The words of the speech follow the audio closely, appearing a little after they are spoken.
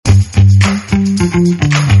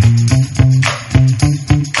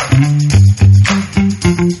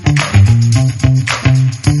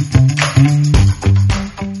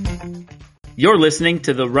You're listening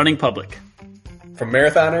to The Running Public. From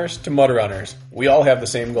marathoners to mud runners, we all have the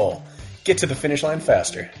same goal. Get to the finish line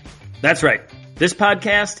faster. That's right. This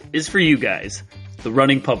podcast is for you guys, The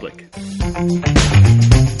Running Public.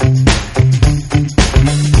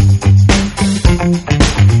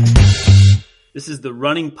 This is The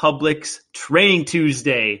Running Public's Training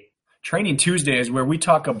Tuesday. Training Tuesday is where we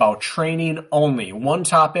talk about training only. One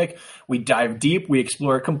topic, we dive deep, we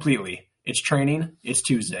explore it completely. It's training, it's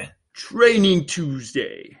Tuesday. Training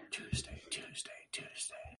Tuesday. Tuesday.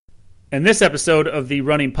 And this episode of The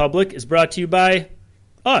Running Public is brought to you by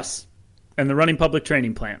us and the Running Public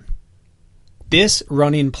Training Plan. This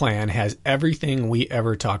running plan has everything we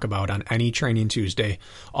ever talk about on any Training Tuesday,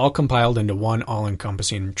 all compiled into one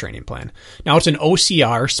all-encompassing training plan. Now, it's an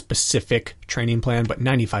OCR-specific training plan, but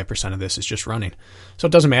 95% of this is just running. So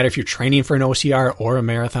it doesn't matter if you're training for an OCR or a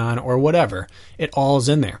marathon or whatever. It all is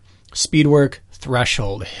in there. Speed work,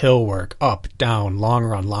 threshold, hill work, up, down, long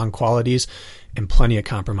run, long qualities, and plenty of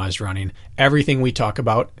compromised running. Everything we talk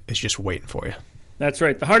about is just waiting for you. That's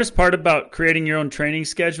right. The hardest part about creating your own training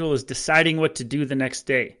schedule is deciding what to do the next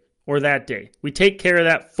day or that day. We take care of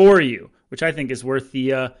that for you, which I think is worth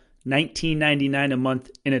the $19.99 a month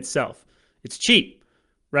in itself. It's cheap,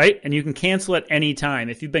 right? And you can cancel at any time.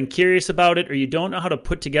 If you've been curious about it or you don't know how to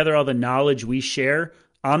put together all the knowledge we share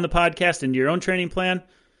on the podcast into your own training plan,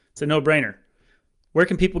 it's a no-brainer. Where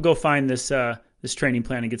can people go find this training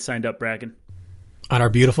plan and get signed up, Bracken? On our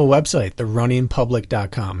beautiful website,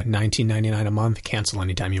 therunningpublic.com. $19.99 a month. Cancel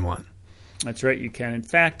anytime you want. That's right, you can. In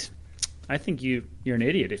fact, I think you're an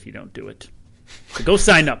idiot if you don't do it. So go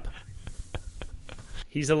sign up.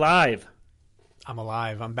 He's alive. I'm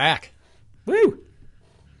alive. I'm back. Woo!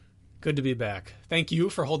 Good to be back. Thank you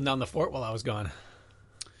for holding down the fort while I was gone.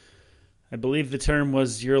 I believe the term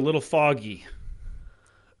was you're a little foggy.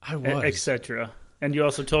 I was. Etc. And you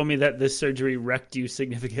also told me that this surgery wrecked you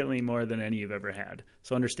significantly more than any you've ever had.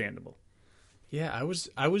 So understandable. Yeah, I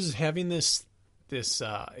was having this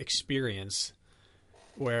experience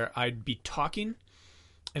where I'd be talking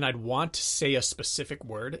and I'd want to say a specific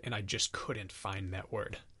word and I just couldn't find that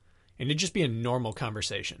word. And it'd just be a normal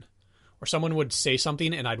conversation. Or someone would say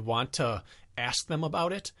something and I'd want to ask them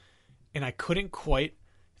about it and I couldn't quite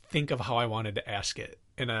think of how I wanted to ask it.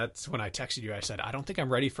 And that's when I texted you. I said, I don't think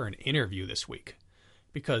I'm ready for an interview this week.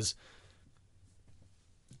 Because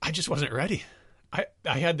I just wasn't ready. I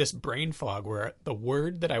had this brain fog where the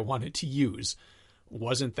word that I wanted to use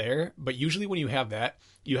wasn't there. But usually when you have that,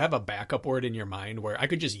 you have a backup word in your mind where I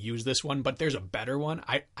could just use this one, but there's a better one.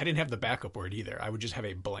 I didn't have the backup word either. I would just have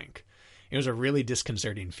a blank. It was a really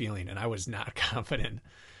disconcerting feeling, and I was not confident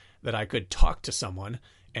that I could talk to someone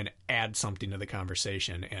and add something to the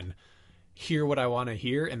conversation and hear what I want to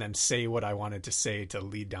hear and then say what I wanted to say to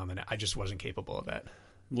lead down the net. I just wasn't capable of that.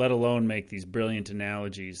 Let alone make these brilliant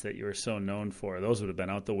analogies that you were so known for. Those would have been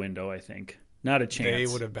out the window, I think. Not a chance. They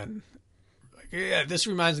would have been like, yeah, this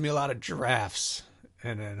reminds me a lot of giraffes.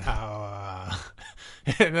 And then how,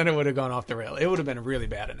 and then it would have gone off the rail. It would have been really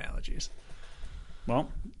bad analogies. Well,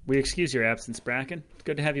 we excuse your absence, Bracken. It's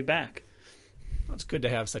good to have you back. Well, it's good to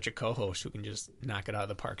have such a co-host who can just knock it out of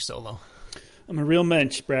the park solo. I'm a real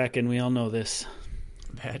mensch, Bracken. We all know this.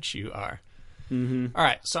 That you are. Mm-hmm. All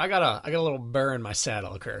right, so I got a little burr in my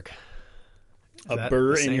saddle, Kirk. A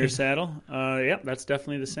burr in your saddle? Yep, that's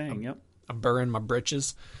definitely the saying. Yep. A burr in my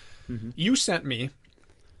britches. Mm-hmm. You sent me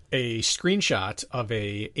a screenshot of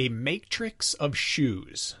a matrix of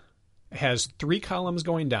shoes. It has 3 columns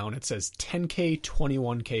going down. It says 10K,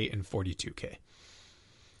 21K, and 42K.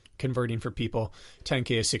 Converting for people,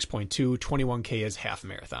 10K is 6.2, 21K is half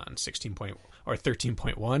marathon,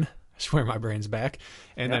 13.1. I swear my brain's back.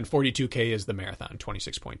 And then 42K is the marathon,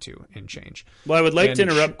 26.2 and change. Well, I would like to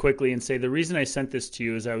interrupt quickly and say the reason I sent this to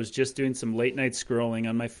you is I was just doing some late night scrolling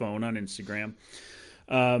on my phone on Instagram,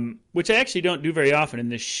 which I actually don't do very often.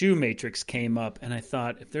 And this shoe matrix came up, and I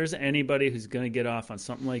thought, if there's anybody who's going to get off on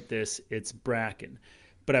something like this, it's Bracken.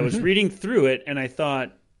 But I was reading through it, and I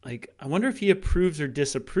thought, like, I wonder if he approves or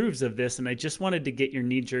disapproves of this, and I just wanted to get your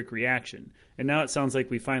knee-jerk reaction. And now it sounds like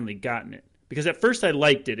we've finally gotten it. Because at first I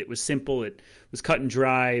liked it. It was simple. It was cut and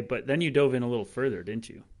dry. But then you dove in a little further, didn't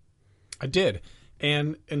you? I did.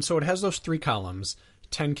 And so it has those 3 columns,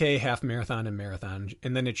 10K, half marathon, and marathon.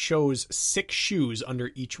 And then it shows 6 shoes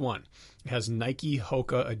under each one. It has Nike,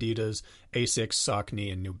 Hoka, Adidas, Asics,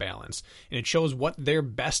 Saucony, and New Balance. And it shows what their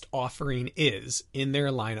best offering is in their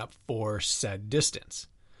lineup for said distance.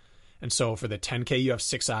 And so for the 10K, you have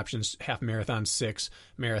 6 options, half marathon 6,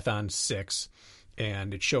 marathon 6.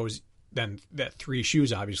 And it shows then that 3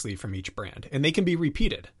 shoes, obviously, from each brand. And they can be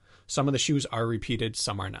repeated. Some of the shoes are repeated,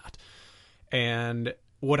 some are not. And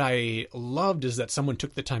what I loved is that someone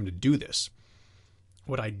took the time to do this.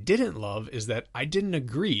 What I didn't love is that I didn't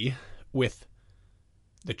agree with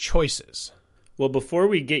the choices. Well, before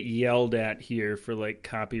we get yelled at here for like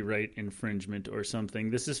copyright infringement or something,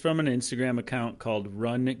 this is from an Instagram account called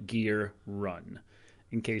Run Gear Run,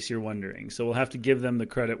 in case you're wondering. So we'll have to give them the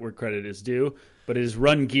credit where credit is due, but it is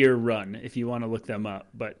Run Gear Run if you want to look them up.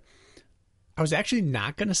 But I was actually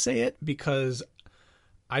not going to say it because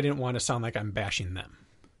I didn't want to sound like I'm bashing them.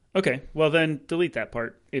 okay, well then delete that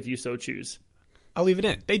part if you so choose. I'll leave it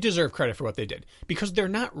in. They deserve credit for what they did because they're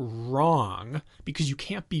not wrong, because you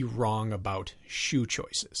can't be wrong about shoe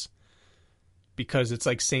choices, because it's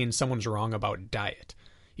like saying someone's wrong about diet.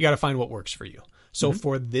 You got to find what works for you. So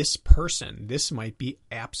for this person, this might be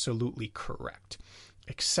absolutely correct,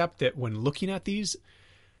 except that when looking at these,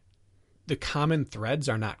 the common threads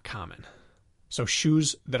are not common. So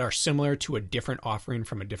shoes that are similar to a different offering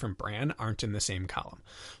from a different brand aren't in the same column.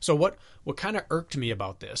 So what kind of irked me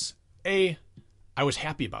about this, I was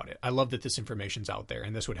happy about it. I love that this information's out there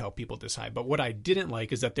and this would help people decide. But what I didn't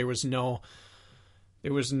like is that there was no,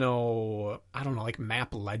 I don't know, like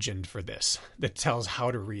map legend for this that tells how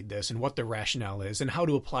to read this and what the rationale is and how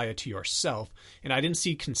to apply it to yourself. And I didn't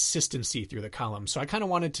see consistency through the column. So I kind of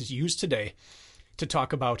wanted to use today to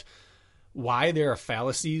talk about why there are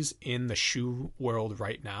fallacies in the shoe world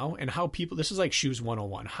right now and how people, this is like Shoes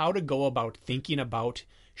 101, how to go about thinking about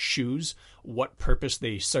shoes, what purpose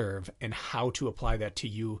they serve, and how to apply that to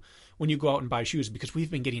you when you go out and buy shoes. Because we've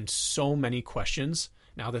been getting so many questions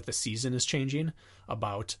now that the season is changing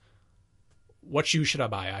about what shoes should I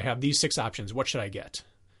buy? I have these 6 options. What should I get?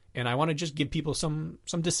 And I want to just give people some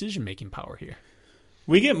decision-making power here.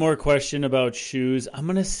 We get more question about shoes. I'm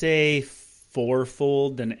going to say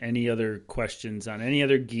fourfold than any other questions on any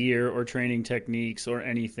other gear or training techniques or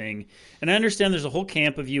anything. And I understand there's a whole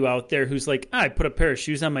camp of you out there who's like, I put a pair of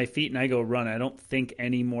shoes on my feet and I go run. I don't think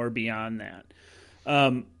any more beyond that.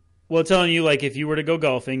 Well, telling you, like, if you were to go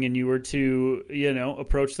golfing and you were to,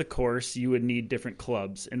 approach the course, you would need different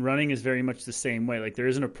clubs. And running is very much the same way. Like, there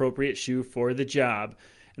is an appropriate shoe for the job.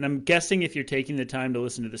 And I'm guessing if you're taking the time to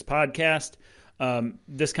listen to this podcast,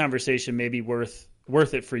 this conversation may be worth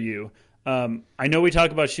it for you. I know we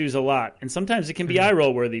talk about shoes a lot, and sometimes it can be eye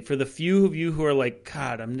roll worthy for the few of you who are like,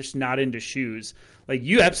 God, I'm just not into shoes. Like,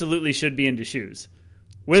 you absolutely should be into shoes,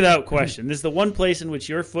 without question. This is the one place in which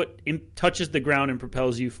your foot touches the ground and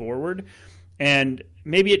propels you forward. And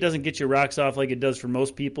maybe it doesn't get your rocks off like it does for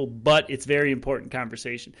most people, but it's very important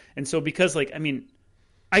conversation. And so because,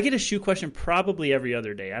 I get a shoe question probably every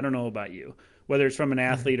other day. I don't know about you, whether it's from an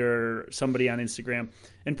athlete or somebody on Instagram.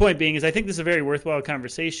 And point being is I think this is a very worthwhile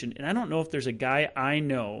conversation. And I don't know if there's a guy I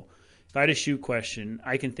know, if I had a shoe question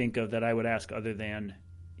I can think of that I would ask other than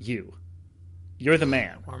you. You're the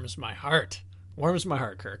man. Warms my heart. Warms my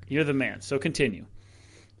heart, Kirk. You're the man. So continue.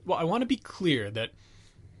 Well, I want to be clear that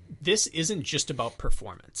this isn't just about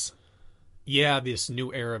performance. Yeah, this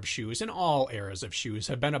new era of shoes and all eras of shoes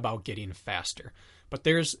have been about getting faster. But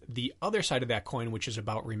there's the other side of that coin, which is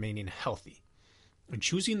about remaining healthy. And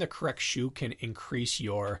choosing the correct shoe can increase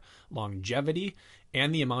your longevity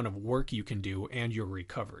and the amount of work you can do and your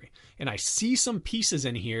recovery. And I see some pieces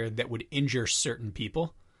in here that would injure certain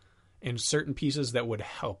people and certain pieces that would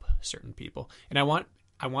help certain people. And I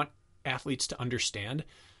want athletes to understand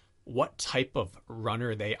what type of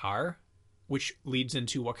runner they are, which leads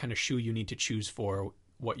into what kind of shoe you need to choose for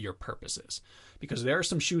what your purpose is. Because there are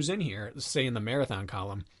some shoes in here, say in the marathon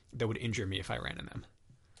column, that would injure me if I ran in them.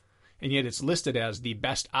 And yet it's listed as the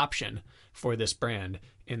best option for this brand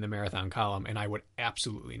in the marathon column, and I would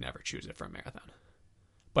absolutely never choose it for a marathon.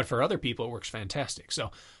 But for other people, it works fantastic. So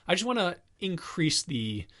I just want to increase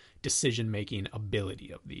the decision-making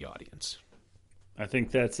ability of the audience. I think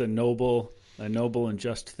that's a noble and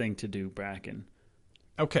just thing to do, Bracken.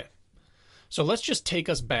 Okay. So let's just take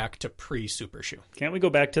us back to pre-Super Shoe. Can't we go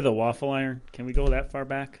back to the waffle iron? Can we go that far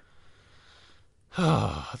back?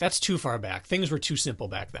 That's too far back. Things were too simple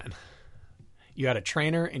back then. You had a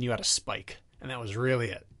trainer and you had a spike, and that was really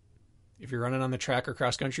it. If you're running on the track or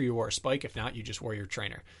cross country, you wore a spike. If not, you just wore your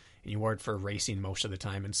trainer. And you wore it for racing most of the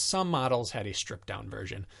time. And some models had a stripped down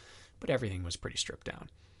version, but everything was pretty stripped down.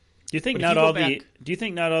 Do you think not all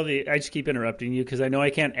the I just keep interrupting you because I know I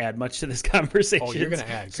can't add much to this conversation. Oh, you're going to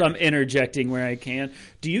add. So I'm interjecting where I can.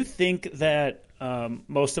 Do you think that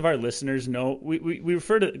most of our listeners know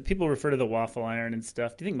people refer to the waffle iron and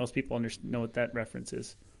stuff? Do you think most people know what that reference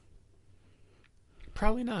is?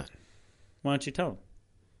 Probably not. Why don't you tell them?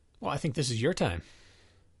 Well, I think this is your time.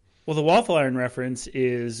 Well, the waffle iron reference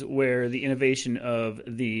is where the innovation of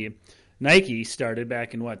the Nike started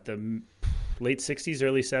back in the late 60s,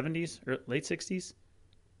 early 70s, or late 60s?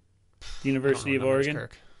 the University of Oregon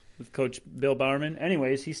Kirk. with Coach Bill Bowerman.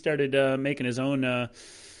 Anyways, he started making his own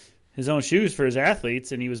shoes for his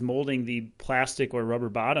athletes, and he was molding the plastic or rubber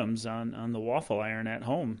bottoms on the waffle iron at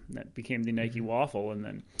home. That became the Nike waffle, and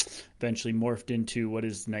then eventually morphed into what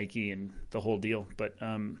is Nike and the whole deal. But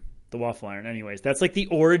the waffle iron, anyways, that's like the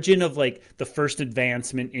origin of like the first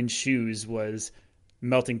advancement in shoes was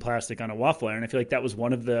melting plastic on a waffle iron. I feel like that was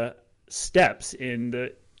one of the steps in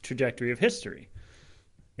the trajectory of history.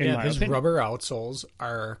 His rubber outsoles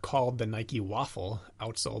are called the Nike Waffle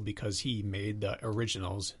outsole because he made the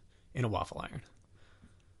originals in a waffle iron.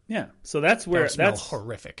 Yeah, so that's where that's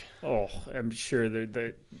horrific. Oh, I'm sure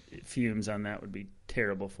the fumes on that would be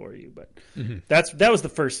terrible for you, but that was the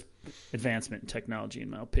first advancement in technology, in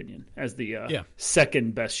my opinion, as the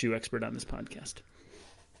second best shoe expert on this podcast.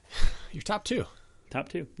 You're top two,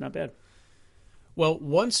 not bad. Well,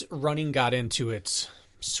 once running got into its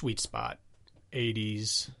sweet spot,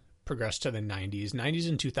 80s progressed to the 90s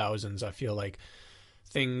and 2000s, I feel like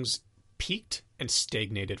things peaked and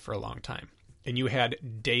stagnated for a long time. And you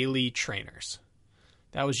had daily trainers.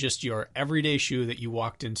 That was just your everyday shoe that you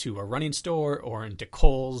walked into a running store or into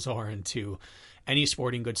Kohl's or into any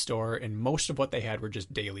sporting goods store, and most of what they had were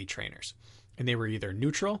just daily trainers. And they were either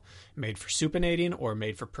neutral, made for supinating, or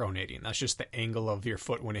made for pronating. That's just the angle of your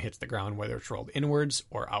foot when it hits the ground, whether it's rolled inwards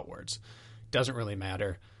or outwards. Doesn't really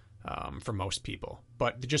matter for most people.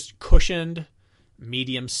 But just cushioned,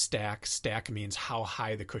 medium stack. Stack means how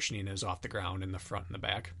high the cushioning is off the ground in the front and the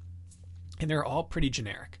back. And they're all pretty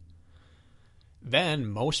generic. Then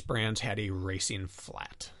most brands had a racing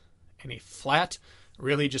flat. And a flat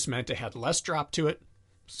really just meant it had less drop to it.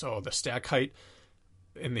 So the stack height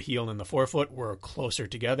in the heel and the forefoot were closer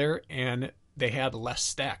together, and they had less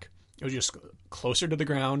stack. It was just closer to the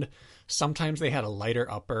ground. Sometimes they had a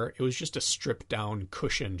lighter upper. It was just a stripped down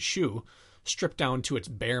cushioned shoe, stripped down to its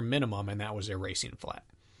bare minimum, and that was a racing flat.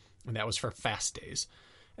 And that was for fast days.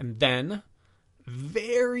 And then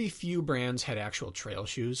very few brands had actual trail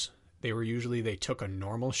shoes. They took a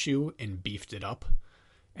normal shoe and beefed it up,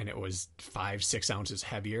 and it was 5-6 ounces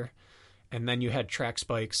heavier. And then you had track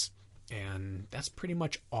spikes, and that's pretty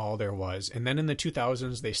much all there was. And then in the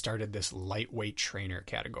 2000s, they started this lightweight trainer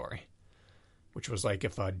category, which was like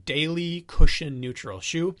if a daily cushion neutral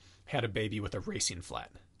shoe had a baby with a racing flat.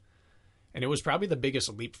 And it was probably the biggest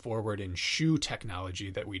leap forward in shoe technology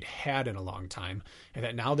that we'd had in a long time, and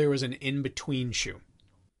that now there was an in-between shoe.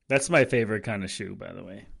 That's my favorite kind of shoe, by the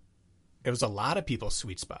way. It was a lot of people's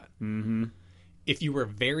sweet spot. Mm-hmm. If you were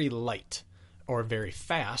very light or very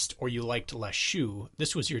fast, or you liked less shoe,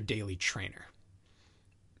 this was your daily trainer.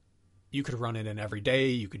 You could run it in every day.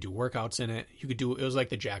 You could do workouts in it. It was like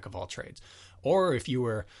the jack of all trades. Or if you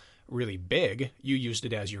were really big, you used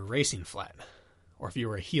it as your racing flat. Or if you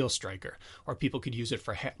were a heel striker, or people could use it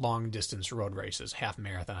for long distance road races, half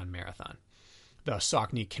marathon. The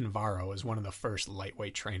Saucony Kinvaro is one of the first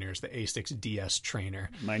lightweight trainers, the Asics DS trainer.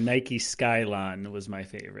 My Nike Skylon was my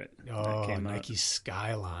favorite. Oh, Nike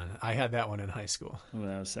Skylon. I had that one in high school. Oh,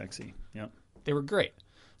 that was sexy. Yep. They were great.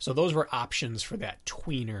 So those were options for that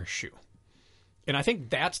tweener shoe. And I think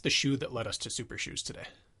that's the shoe that led us to super shoes today.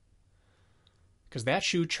 Because that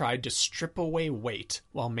shoe tried to strip away weight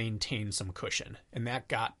while maintain some cushion. And that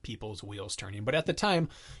got people's wheels turning. But at the time,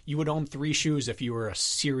 you would own 3 shoes if you were a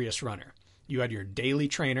serious runner. You had your daily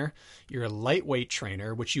trainer, your lightweight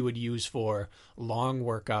trainer, which you would use for long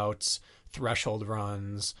workouts, threshold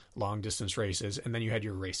runs, long distance races, and then you had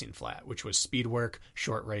your racing flat, which was speed work,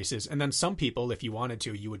 short races. And then some people, if you wanted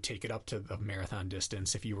to, you would take it up to the marathon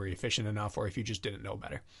distance if you were efficient enough or if you just didn't know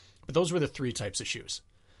better. But those were the 3 types of shoes.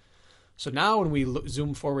 So now when we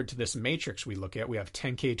zoom forward to this matrix we look at, we have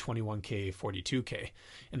 10K, 21K, 42K.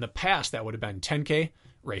 In the past, that would have been 10K,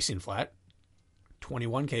 racing flat,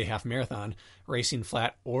 21K half marathon, racing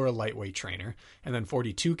flat, or a lightweight trainer. And then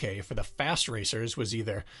 42K for the fast racers was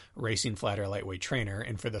either racing flat or lightweight trainer.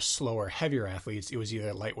 And for the slower, heavier athletes, it was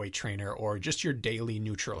either lightweight trainer or just your daily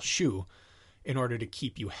neutral shoe in order to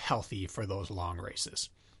keep you healthy for those long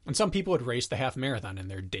races. And some people would race the half marathon in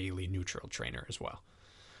their daily neutral trainer as well.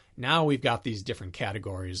 Now we've got these different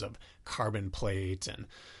categories of carbon plate and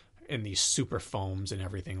these super foams and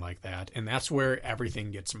everything like that. And that's where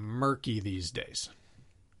everything gets murky these days.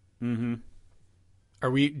 Mm-hmm.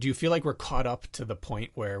 Do you feel like we're caught up to the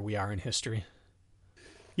point where we are in history?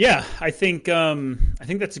 Yeah, I think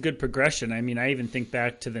that's a good progression. I mean, I even think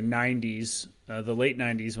back to the 90s, the late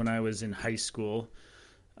 90s when I was in high school.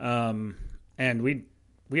 And we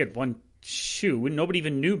had one shoe. Nobody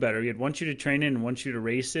even knew better. We had one shoe to train in and one shoe to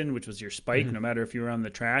race in, which was your Spike, no matter if you were on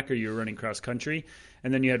the track or you were running cross country.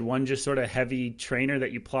 And then you had one just sort of heavy trainer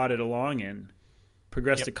that you plodded along in.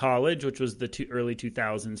 progressed Yep. to college, which was the early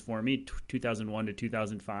 2000s for me, 2001 to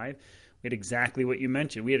 2005. We had exactly what you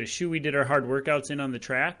mentioned. We had a shoe we did our hard workouts in on the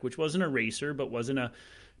track, which wasn't a racer, but wasn't a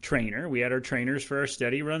trainer. We had our trainers for our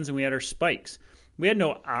steady runs, and we had our spikes. We had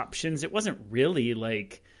no options. It wasn't really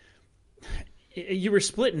like you were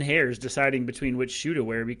splitting hairs deciding between which shoe to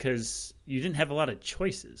wear because you didn't have a lot of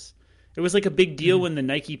choices. It was like a big deal when the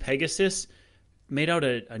Nike Pegasus made out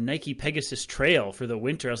a Nike Pegasus Trail for the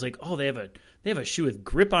winter. I was like, oh, they have a shoe with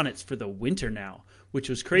grip on it for the winter now, which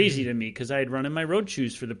was crazy to me because I had run in my road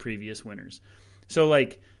shoes for the previous winters. So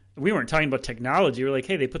like we weren't talking about technology. We're like,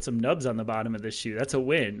 hey, they put some nubs on the bottom of this shoe. That's a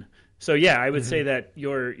win. So yeah, I would say that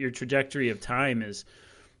your trajectory of time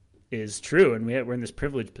is true, and we're in this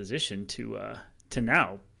privileged position to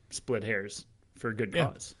now split hairs for a good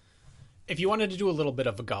cause. If you wanted to do a little bit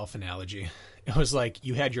of a golf analogy, it was like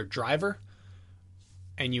you had your driver,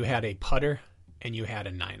 and you had a putter, and you had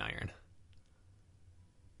a 9-iron.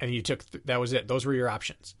 And you took, that was it. Those were your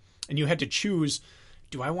options. And you had to choose,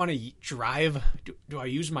 do I want to drive? Do I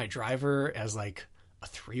use my driver as like a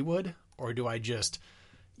 3-wood? Or do I just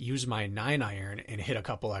use my 9-iron and hit a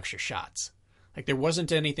couple extra shots? Like there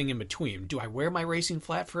wasn't anything in between. Do I wear my racing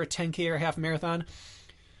flat for a 10K or a half marathon?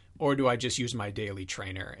 Or do I just use my daily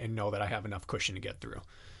trainer and know that I have enough cushion to get through?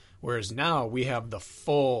 Whereas now we have the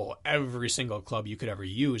full, every single club you could ever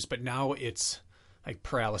use, but now it's like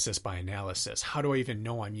paralysis by analysis. How do I even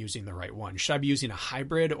know I'm using the right one? Should I be using a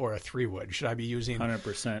hybrid or a 3-wood? Should I be using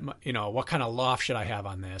 100%? What kind of loft should I have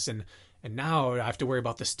on this? And now I have to worry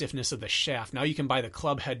about the stiffness of the shaft. Now you can buy the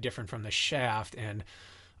club head different from the shaft, and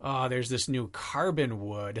there's this new carbon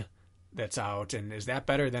wood that's out, and is that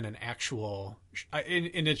better than an actual?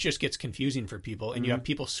 And it just gets confusing for people, and you have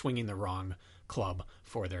people swinging the wrong club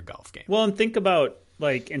for their golf game. Well, and think about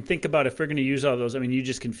if we're going to use all those. I mean, you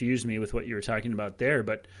just confused me with what you were talking about there,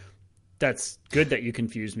 but that's good that you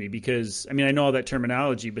confused me because I mean I know all that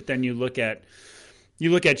terminology, but then you look at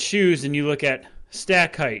shoes and you look at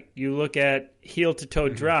stack height, you look at heel to toe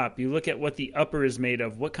drop, you look at what the upper is made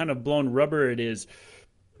of, what kind of blown rubber it is,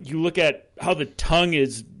 you look at how the tongue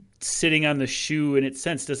is sitting on the shoe in its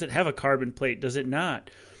sense. Does it have a carbon plate? Does it not?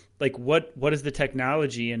 Like what is the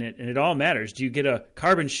technology in it? And it all matters. Do you get a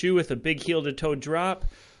carbon shoe with a big heel to toe drop,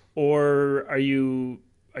 or are you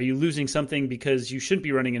losing something because you shouldn't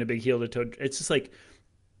be running in a big heel to toe? It's just like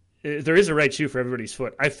there is a right shoe for everybody's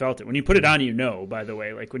foot. I felt it when you put it on. By the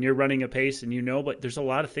way, like when you're running a pace and but there's a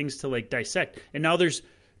lot of things to like dissect. And now there's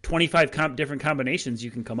 25 different combinations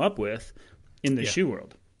you can come up with in the shoe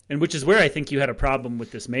world, and which is where I think you had a problem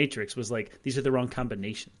with this matrix. Was like these are the wrong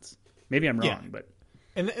combinations. Maybe I'm wrong, but.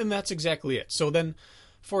 And that's exactly it. So then,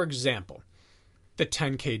 for example, the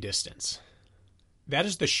 10K distance. That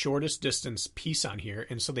is the shortest distance piece on here.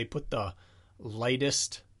 And so they put the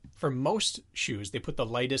lightest, for most shoes, they put the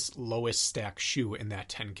lightest, lowest stack shoe in that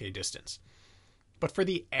 10K distance. But for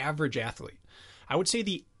the average athlete, I would say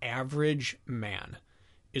the average man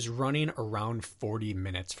is running around 40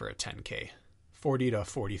 minutes for a 10K, 40 to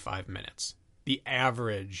 45 minutes. The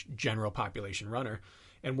average general population runner.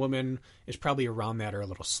 And woman is probably around that or a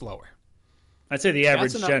little slower. I'd say the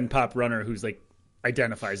average Gen Pop runner who's like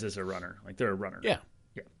identifies as a runner, like they're a runner.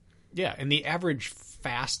 Yeah. And the average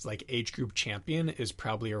fast like age group champion is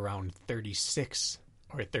probably around 36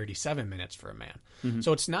 or 37 minutes for a man. Mm-hmm.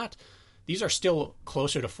 So it's not. These are still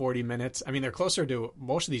closer to 40 minutes. I mean, they're closer to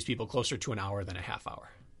most of these people closer to an hour than a half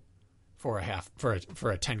hour for a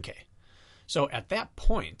 10K. So at that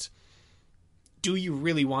point, do you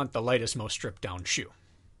really want the lightest, most stripped down shoe?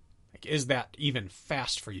 Is that even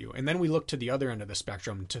fast for you? And then we look to the other end of the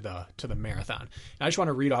spectrum, to the marathon. And I just want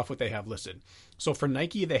to read off what they have listed. So for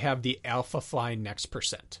Nike, they have the Alpha Fly Next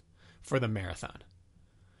Percent for the marathon.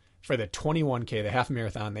 For the 21K, the half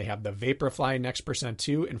marathon, they have the Vaporfly Next Percent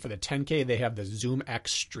 2. And for the 10K, they have the Zoom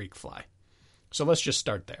X Streak Fly. So let's just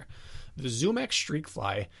start there. The Zoom X Streak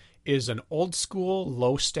Fly is an old school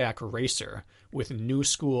low stack racer with new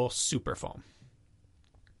school super foam.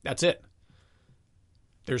 That's it.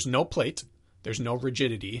 There's no plate. There's no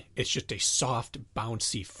rigidity. It's just a soft,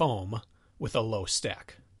 bouncy foam with a low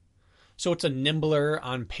stack. So it's a nimbler,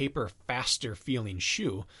 on paper, faster feeling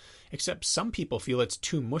shoe, except some people feel it's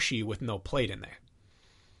too mushy with no plate in there.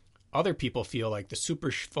 Other people feel like the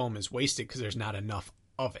super foam is wasted because there's not enough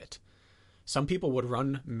of it.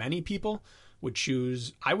 Many people would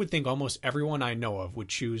choose, I would think almost everyone I know of would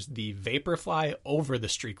choose the Vaporfly over the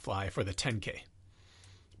Streak Fly for the 10K.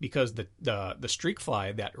 Because the Streak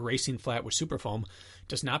Fly, that racing flat with superfoam,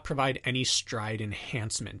 does not provide any stride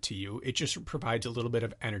enhancement to you. It just provides a little bit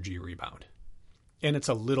of energy rebound. And it's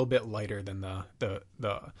a little bit lighter than the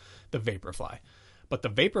Vaporfly. But the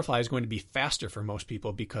Vaporfly is going to be faster for most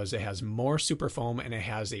people because it has more super foam and it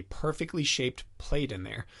has a perfectly shaped plate in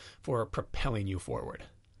there for propelling you forward.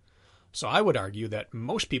 So I would argue that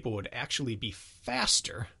most people would actually be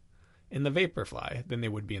faster in the Vaporfly than they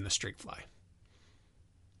would be in the Streakfly.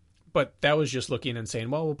 But that was just looking and saying,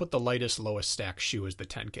 well, we'll put the lightest, lowest stack shoe as the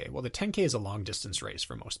 10K. Well, the 10K is a long distance race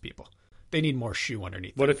for most people. They need more shoe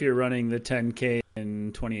underneath. What if you're running the 10K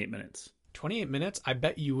in 28 minutes? 28 minutes, I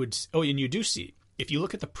bet you would. Oh, and you do see, if you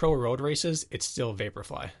look at the pro road races, it's still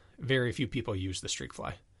Vaporfly. Very few people use the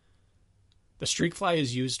Streakfly. The Streakfly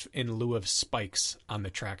is used in lieu of spikes on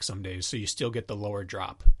the track some days, so you still get the lower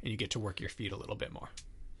drop and you get to work your feet a little bit more.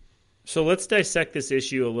 So let's dissect this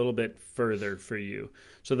issue a little bit further for you.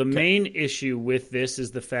 So the main issue with this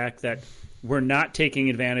is the fact that we're not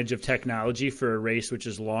taking advantage of technology for a race which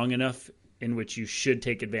is long enough in which you should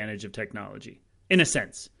take advantage of technology. In a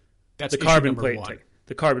sense. That's the carbon issue plate number one.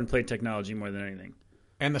 the carbon plate technology more than anything.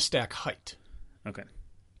 And the stack height. Okay.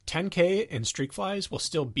 10K and Streakflies will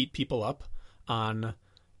still beat people up on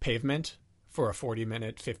pavement for a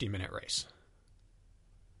 40-minute, 50-minute race.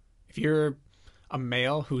 If you're a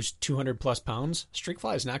male who's 200 plus pounds,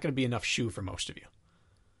 Streakfly is not going to be enough shoe for most of you.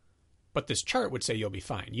 But this chart would say you'll be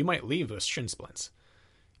fine. You might leave with shin splints.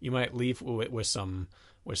 You might leave with some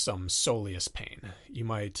soleus pain. You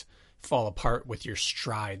might fall apart with your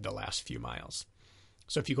stride the last few miles.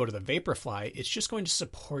 So if you go to the Vaporfly, it's just going to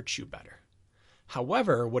support you better.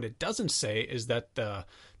 However, what it doesn't say is that the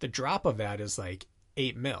drop of that is like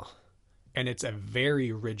 8 mil, and it's a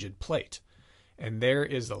very rigid plate. And there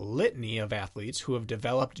is a litany of athletes who have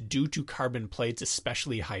developed, due to carbon plates,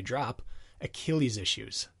 especially high drop, Achilles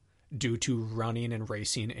issues due to running and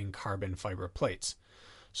racing in carbon fiber plates.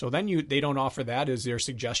 So then they don't offer that as their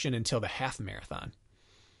suggestion until the half marathon.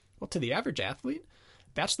 Well, to the average athlete,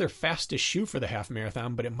 that's their fastest shoe for the half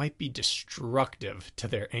marathon, but it might be destructive to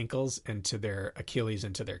their ankles and to their Achilles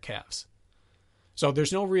and to their calves. So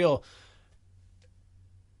there's no real,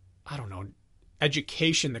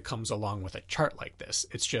 education that comes along with a chart like this.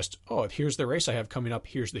 It's just, oh, here's the race I have coming up.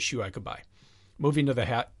 Here's the shoe I could buy. Moving to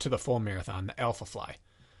the full marathon, the Alpha Fly.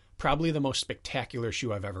 Probably the most spectacular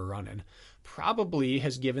shoe I've ever run in. Probably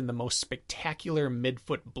has given the most spectacular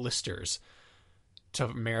midfoot blisters to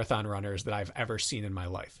marathon runners that I've ever seen in my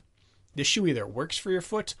life. This shoe either works for your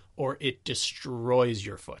foot or it destroys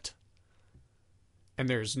your foot. And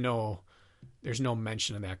there's no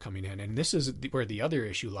mention of that coming in. And this is where the other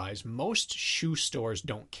issue lies. Most shoe stores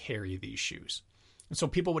don't carry these shoes. And so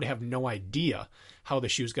people would have no idea how the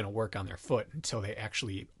shoe is going to work on their foot until they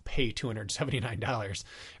actually pay $279,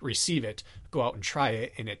 receive it, go out and try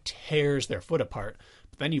it, and it tears their foot apart.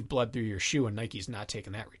 But then you've bled through your shoe, and Nike's not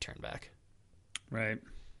taking that return back. Right.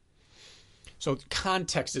 So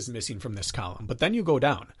context is missing from this column. But then you go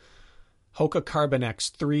down. Hoka Carbon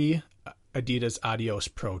X3, Adidas Adios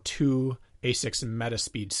Pro 2, Asics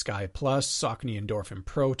Metaspeed Sky Plus, Saucony Endorphin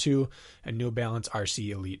Pro 2, and New Balance RC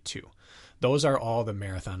Elite 2. Those are all the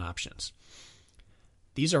marathon options.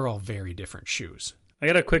 These are all very different shoes. I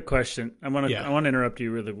got a quick question. I want to interrupt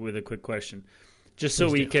you with a quick question, just so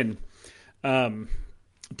we can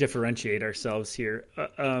differentiate ourselves here.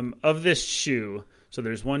 Of this shoe, so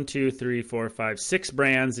there's 6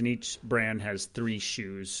 brands, and each brand has 3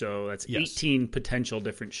 shoes. So that's 18 potential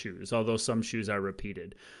different shoes, although some shoes are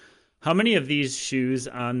repeated. How many of these shoes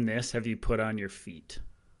on this have you put on your feet?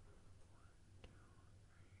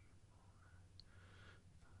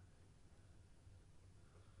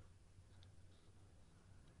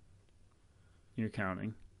 You're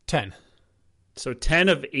counting. 10. So 10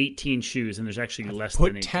 of 18 shoes, and there's actually less than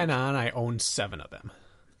 18. Put 10 on, I own 7 of them.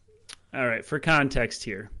 All right, for context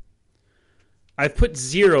here, I've put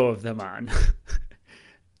 0 of them on.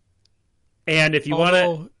 And if you want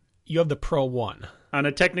to... You have the Pro 1. On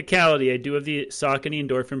a technicality, I do have the Saucony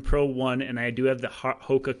Endorphin Pro 1, and I do have the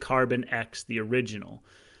Hoka Carbon X, the original.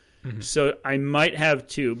 Mm-hmm. So I might have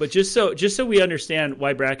 2. But just so we understand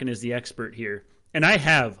why Bracken is the expert here, and I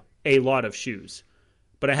have a lot of shoes,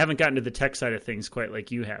 but I haven't gotten to the tech side of things quite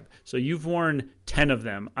like you have. So you've worn 10 of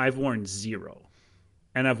them. I've worn 0.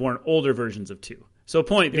 And I've worn older versions of 2. So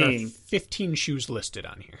point there being... are 15 shoes listed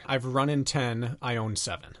on here. I've run in 10. I own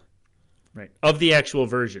 7. Right. Of the actual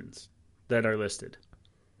versions that are listed.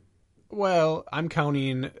 Well, I'm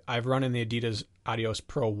counting... I've run in the Adidas Adios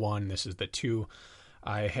Pro 1. This is the 2.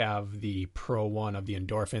 I have the Pro 1 of the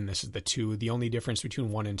Endorphin. This is the 2. The only difference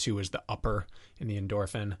between 1 and 2 is the upper in the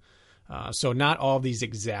Endorphin. So not all these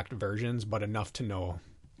exact versions, but enough to know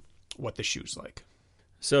what the shoe's like.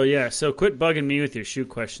 So quit bugging me with your shoe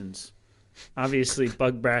questions. Obviously,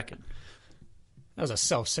 bug Bracken. That was a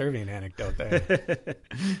self-serving anecdote there.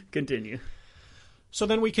 Continue. So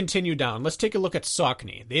then we continue down. Let's take a look at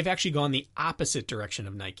Saucony. They've actually gone the opposite direction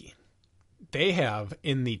of Nike. They have,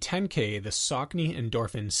 in the 10K, the Saucony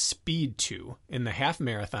Endorphin Speed 2. In the half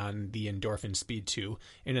marathon, the Endorphin Speed 2.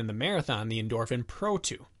 And in the marathon, the Endorphin Pro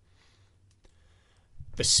 2.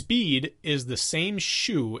 The Speed is the same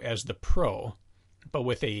shoe as the Pro, but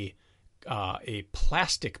with a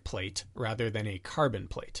plastic plate rather than a carbon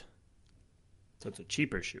plate. So it's a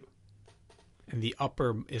cheaper shoe. And the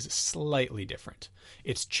upper is slightly different.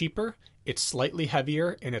 It's cheaper, it's slightly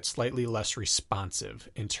heavier, and it's slightly less responsive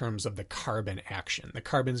in terms of the carbon action. The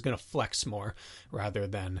carbon's going to flex more rather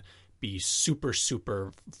than be super,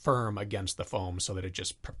 super firm against the foam so that it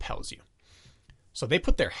just propels you. So they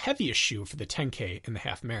put their heaviest shoe for the 10K in the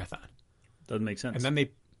half marathon. Doesn't make sense. And then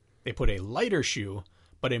they put a lighter shoe,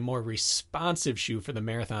 but a more responsive shoe for the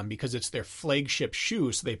marathon because it's their flagship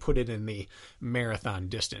shoe, so they put it in the marathon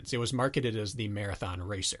distance. It was marketed as the Marathon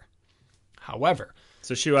Racer. However...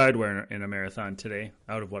 It's a shoe I'd wear in a marathon today,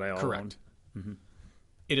 out of what I all correct. own. Mm-hmm.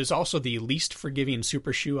 It is also the least forgiving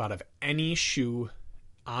super shoe out of any shoe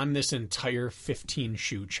on this entire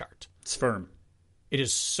 15-shoe chart. It's firm. It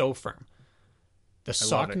is so firm. The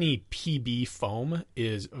Saucony PB foam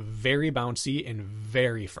is very bouncy and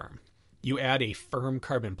very firm. You add a firm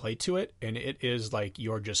carbon plate to it, and it is like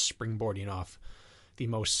you're just springboarding off the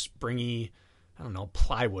most springy,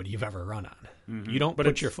 plywood you've ever run on. Mm-hmm. You don't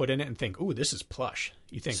put your foot in it and think, ooh, this is plush.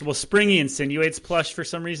 You think... So, well, springy insinuates plush for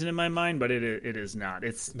some reason in my mind, but it is not.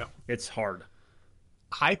 It's hard.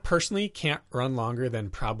 I personally can't run longer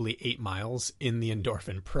than probably 8 miles in the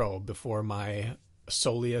Endorphin Pro before my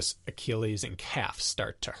soleus, Achilles, and calf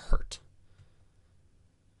start to hurt.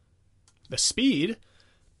 The Speed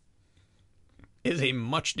is a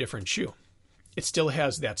much different shoe. It still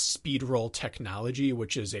has that speed roll technology,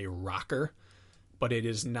 which is a rocker, but it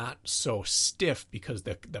is not so stiff because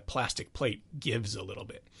the plastic plate gives a little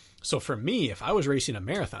bit. So for me, if I was racing a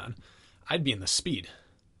marathon, I'd be in the Speed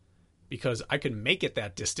because I could make it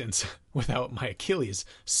that distance without my Achilles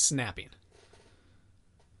snapping.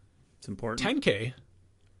 It's important. 10K,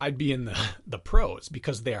 I'd be in the Pros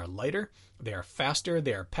because they are lighter, they are faster,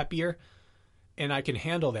 they are peppier, and I can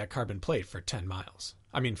handle that carbon plate for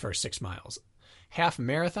 6 miles. Half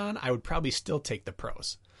marathon, I would probably still take the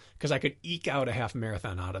Pros because I could eke out a half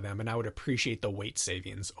marathon out of them and I would appreciate the weight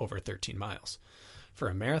savings over 13 miles. For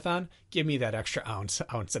a marathon, give me that extra ounce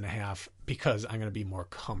and a half because I'm going to be more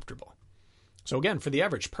comfortable. So again, for the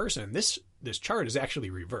average person, this chart is actually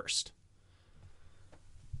reversed.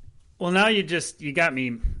 Well, now you got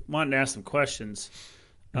me wanting to ask some questions.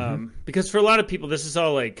 Because for a lot of people, this is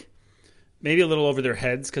all like maybe a little over their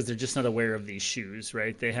heads because they're just not aware of these shoes,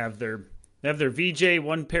 right? They have their VJ,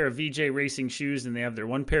 one pair of VJ racing shoes, and they have their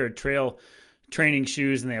one pair of trail training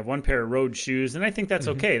shoes, and they have one pair of road shoes. And I think that's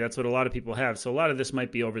okay. That's what a lot of people have. So a lot of this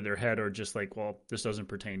might be over their head or just like, well, this doesn't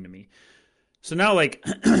pertain to me. So now, like,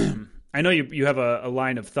 I know you have a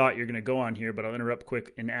line of thought you're going to go on here, but I'll interrupt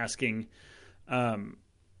quick in asking, then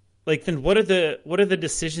what are the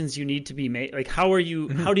decisions you need to be made? Like, how do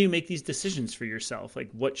you make these decisions for yourself? Like,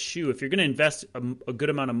 what shoe, if you're going to invest a good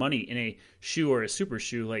amount of money in a shoe or a super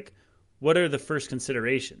shoe, like, what are the first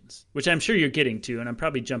considerations? Which I'm sure you're getting to, and I'm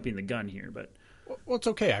probably jumping the gun here, but. Well, it's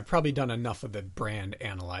okay. I've probably done enough of the brand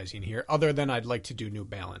analyzing here, other than I'd like to do New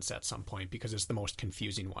Balance at some point because it's the most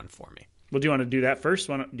confusing one for me. Well, do you want to do that first?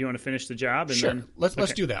 Do you want to finish the job? And sure. Then...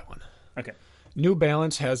 Let's do that one. Okay. New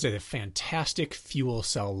Balance has a fantastic fuel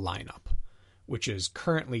cell lineup, which is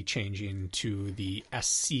currently changing to the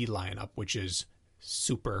SC lineup, which is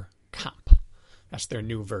Super Comp. That's their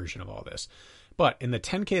new version of all this. But in the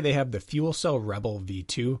 10K, they have the Fuel Cell Rebel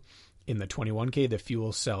V2. In the 21K, the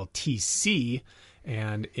Fuel Cell TC.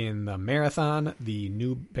 And in the Marathon, the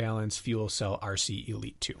New Balance Fuel Cell RC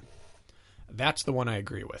Elite 2. That's the one I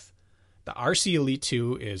agree with. The RC Elite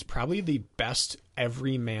 2 is probably the best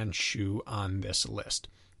everyman shoe on this list.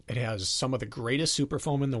 It has some of the greatest super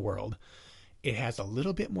foam in the world. It has a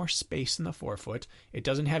little bit more space in the forefoot. It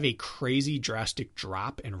doesn't have a crazy drastic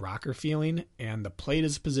drop and rocker feeling, and the plate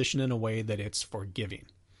is positioned in a way that it's forgiving.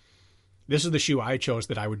 This is the shoe I chose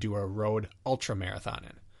that I would do a road ultra marathon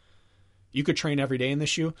in. You could train every day in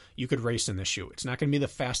this shoe. You could race in this shoe. It's not going to be the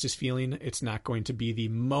fastest feeling. It's not going to be the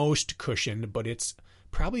most cushioned, but it's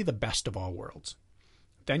probably the best of all worlds.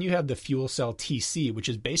 Then you have the Fuel Cell TC, which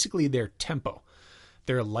is basically their tempo,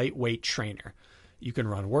 their lightweight trainer. You can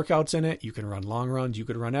run workouts in it. You can run long runs. You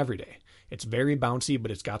could run every day. It's very bouncy,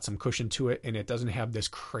 but it's got some cushion to it, and it doesn't have this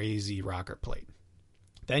crazy rocker plate.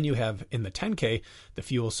 Then you have, in the 10K, the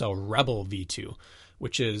Fuel Cell Rebel V2,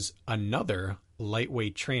 which is another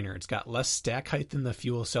lightweight trainer. It's got less stack height than the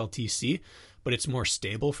Fuel Cell TC, but it's more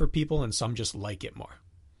stable for people and some just like it more.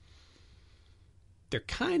 They're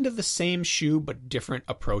kind of the same shoe, but different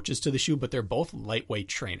approaches to the shoe, but they're both lightweight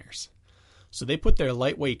trainers. So they put their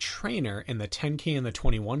lightweight trainer in the 10K and the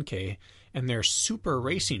 21K and their super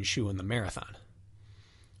racing shoe in the marathon.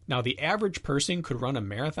 Now, the average person could run a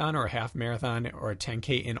marathon or a half marathon or a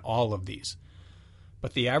 10K in all of these.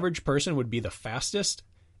 But the average person would be the fastest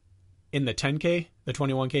in the 10K, the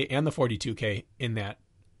 21K, and the 42K in that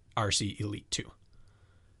RC Elite 2.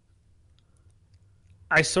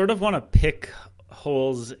 I sort of want to pick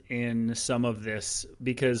holes in some of this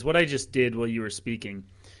because what I just did while you were speaking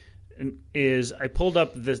is I pulled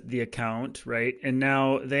up the account, right? And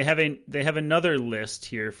now they have another list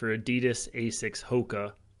here for Adidas, Asics,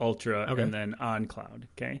 Hoka, Ultra, okay, and then On Cloud,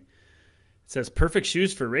 okay? It says perfect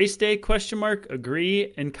shoes for race day, question mark,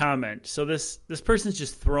 agree, and comment. So this person's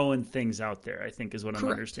just throwing things out there, I think is what I'm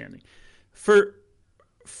understanding. For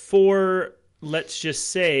let's just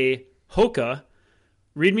say Hoka,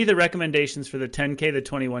 read me the recommendations for the 10K, the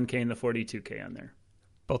 21K, and the 42K on there.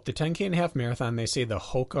 Both the 10K and half marathon, they say the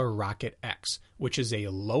Hoka Rocket X, which is a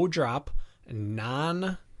low drop,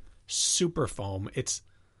 non-super foam. It's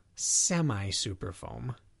semi-super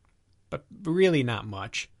foam, but really not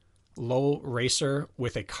much. Low racer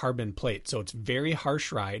with a carbon plate. So it's very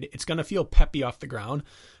harsh ride. It's going to feel peppy off the ground,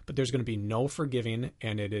 but there's going to be no forgiving,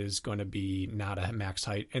 and it is going to be not a max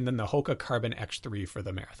height. And then the Hoka Carbon X3 for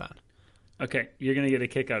the marathon. Okay, you're going to get a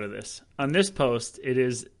kick out of this. On this post, it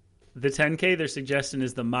is the 10K, their suggestion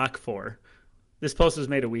is the Mach 4. This post was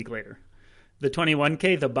made a week later. The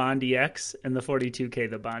 21K, the Bondi X, and the 42K,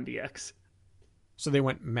 the Bondi X. So they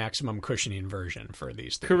went maximum cushioning version for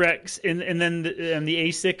these three. Correct. And then the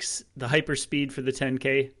Asics, the Hyper Speed for the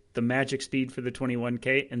 10K, the Magic Speed for the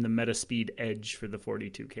 21K, and the Meta Speed Edge for the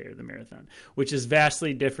 42K or the marathon, which is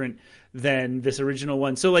vastly different than this original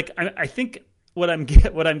one. So like I think what I'm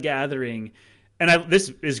gathering, and this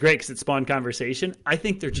is great because it spawned conversation. I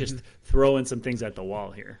think they're just throwing some things at the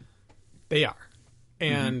wall here. They are.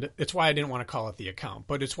 And it's why I didn't want to call it the account.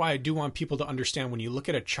 But it's why I do want people to understand when you look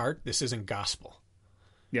at a chart, this isn't gospel.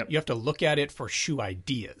 Yep. You have to look at it for shoe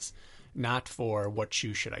ideas, not for what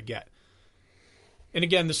shoe should I get. And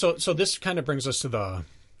again, so this kind of brings us to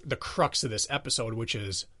the crux of this episode, which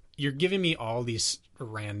is you're giving me all these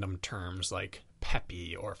random terms like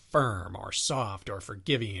peppy or firm or soft or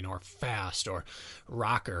forgiving or fast or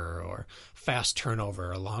rocker or fast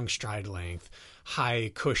turnover or long stride length, high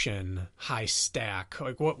cushion, high stack.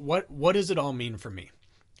 Like what does it all mean for me?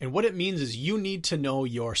 And what it means is you need to know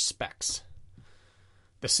your specs.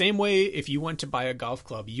 The same way if you went to buy a golf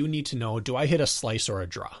club, you need to know, do I hit a slice or a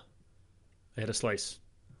draw? I hit a slice.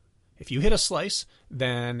 If you hit a slice,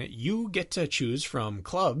 then you get to choose from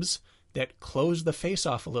clubs that close the face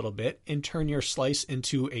off a little bit and turn your slice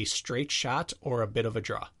into a straight shot or a bit of a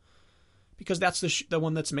draw. Because that's the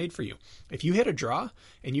one that's made for you. If you hit a draw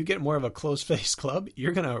and you get more of a closed face club,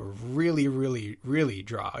 you're going to really, really, really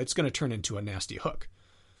draw. It's going to turn into a nasty hook.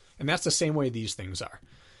 And that's the same way these things are.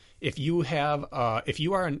 If you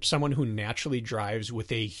are someone who naturally drives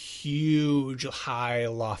with a huge high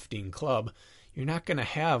lofting club, you're not going to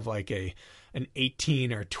have like an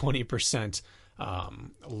 18 or 20%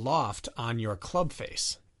 loft on your club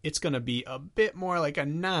face. It's going to be a bit more like a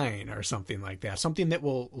 9 or something like that, something that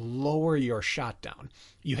will lower your shot down.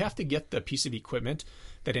 You have to get the piece of equipment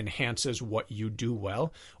that enhances what you do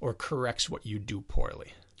well or corrects what you do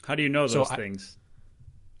poorly. How do you know those things?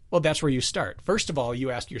 Well, that's where you start. First of all,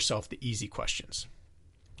 you ask yourself the easy questions,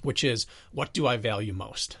 which is, what do I value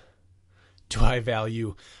most? Do I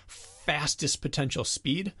value fastest potential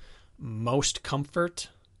speed, most comfort,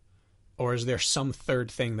 or is there some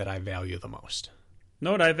third thing that I value the most?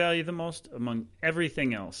 Know what I value the most among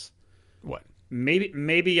everything else? What?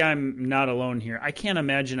 Maybe I'm not alone here. I can't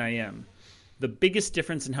imagine I am. The biggest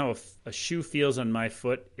difference in how a shoe feels on my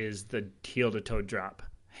foot is the heel-to-toe drop.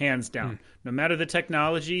 Hands down. No matter the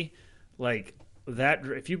technology, like that,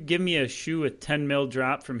 if you give me a shoe with 10 mil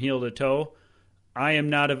drop from heel to toe, I am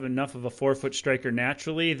not enough of a 4-foot striker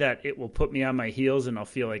naturally that it will put me on my heels and I'll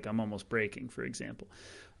feel like I'm almost breaking, for example.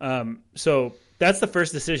 So that's the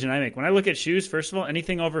first decision I make. When I look at shoes, first of all,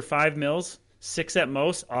 anything over 5 mils, 6 at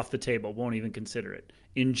most, off the table, won't even consider it.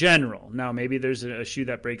 In general. Now, maybe there's a shoe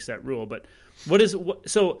that breaks that rule, but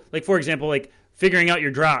so like, for example, like figuring out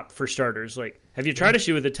your drop for starters, like, have you tried a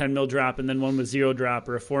shoe with a 10 mil drop and then one with 0 drop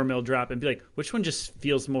or a 4 mil drop and be like, which one just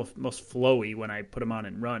feels most flowy when I put them on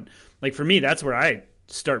and run? Like for me, that's where I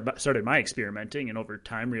started my experimenting, and over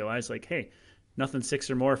time realized like, hey, nothing 6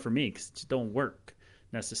 or more for me because it just don't work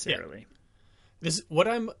necessarily. Yeah.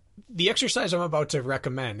 the exercise I'm about to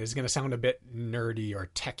recommend is going to sound a bit nerdy or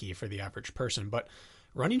techie for the average person, but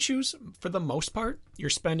running shoes, for the most part, you're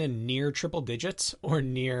spending near triple digits or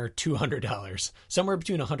near $200, somewhere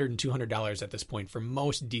between $100 and $200 at this point for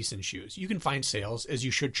most decent shoes. You can find sales, as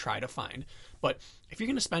you should try to find, but if you're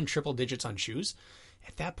going to spend triple digits on shoes,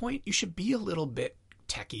 at that point, you should be a little bit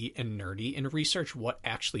techie and nerdy and research what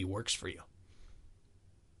actually works for you.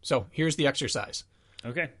 So here's the exercise.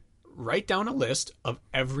 Okay. Write down a list of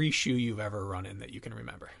every shoe you've ever run in that you can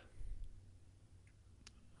remember.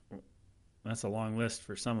 That's a long list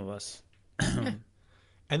for some of us. And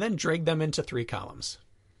then drag them into 3 columns.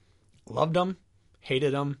 Loved them,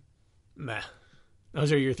 hated them, meh.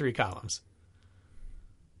 Those are your 3 columns.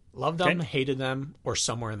 Loved them, hated them, or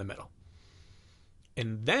somewhere in the middle.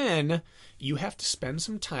 And then you have to spend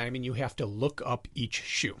some time and you have to look up each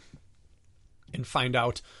shoe and find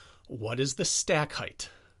out, what is the stack height?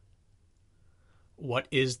 What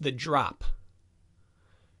is the drop?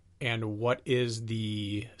 And what is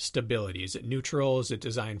the stability? Is it neutral? Is it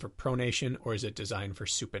designed for pronation? Or is it designed for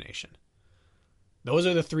supination? Those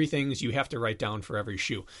are the 3 things you have to write down for every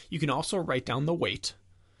shoe. You can also write down the weight.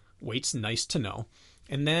 Weight's nice to know.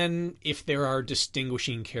 And then if there are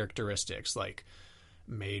distinguishing characteristics like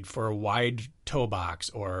made for a wide toe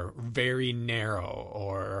box or very narrow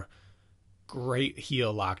or great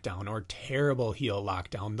heel lockdown or terrible heel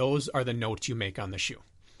lockdown, those are the notes you make on the shoe.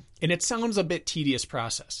 And it sounds a bit tedious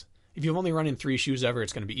process. If you've only run in 3 shoes ever,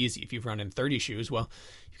 it's going to be easy. If you've run in 30 shoes, well,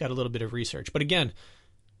 you've got a little bit of research. But again,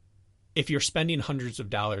 if you're spending hundreds of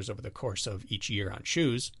dollars over the course of each year on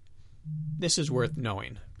shoes, this is worth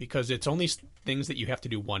knowing because it's only things that you have to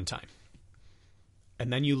do one time.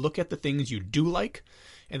 And then you look at the things you do like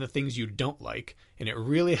and the things you don't like, and it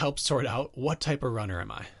really helps sort out what type of runner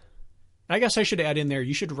am I. I guess I should add in there,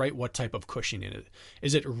 you should write what type of cushioning it is.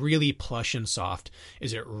 Is it really plush and soft?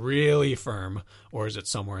 Is it really firm? Or is it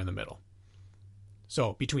somewhere in the middle?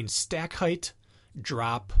 So between stack height,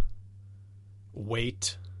 drop,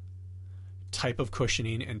 weight, type of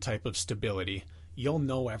cushioning, and type of stability, you'll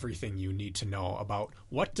know everything you need to know about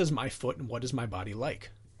what does my foot and what does my body like.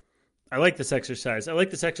 I like this exercise. I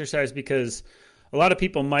like this exercise because a lot of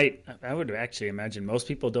people might, I would actually imagine most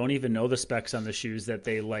people don't even know the specs on the shoes that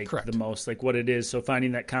they like Correct. the most, like what it is. So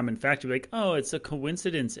finding that common factor, like, oh, it's a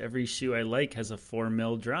coincidence every shoe I like has a 4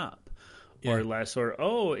 mil drop or less. Or,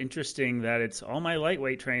 oh, interesting that it's all my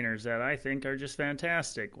lightweight trainers that I think are just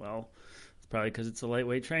fantastic. Well, it's probably because it's a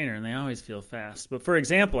lightweight trainer and they always feel fast. But for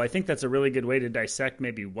example, I think that's a really good way to dissect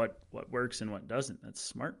maybe what works and what doesn't. That's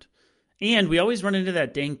smart. And we always run into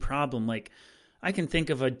that dang problem, like, I can think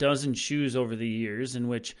of a dozen shoes over the years in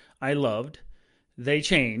which I loved, they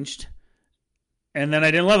changed, and then I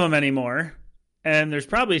didn't love them anymore. And there's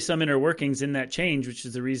probably some inner workings in that change, which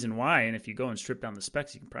is the reason why. And if you go and strip down the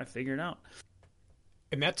specs, you can probably figure it out.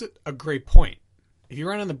 And that's a great point. If you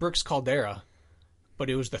run on the Brooks Caldera, but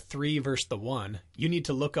it was the 3 versus the 1, you need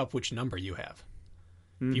to look up which number you have.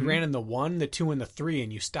 If you ran in the 1, the 2, and the 3,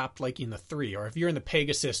 and you stopped liking the 3, or if you're in the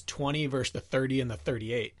Pegasus 20 versus the 30 and the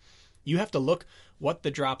 38, you have to look what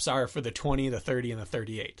the drops are for the 20, the 30, and the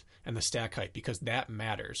 38, and the stack height, because that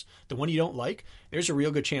matters. The one you don't like, there's a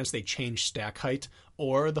real good chance they change stack height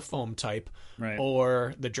or the foam type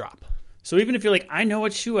or the drop. So even if you're like, I know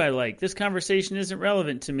what shoe I like, this conversation isn't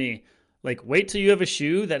relevant to me. Like, wait till you have a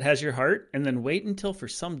shoe that has your heart, and then wait until for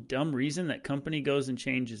some dumb reason that company goes and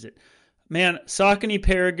changes it. Man, Saucony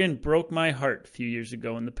Peregrine broke my heart a few years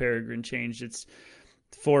ago when the Peregrine changed its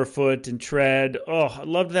forefoot and tread. Oh, I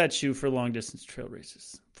loved that shoe for long distance trail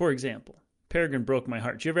races. For example, Peregrine broke my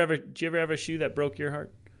heart. Do you ever have a shoe that broke your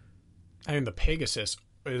heart? I mean, the Pegasus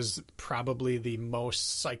is probably the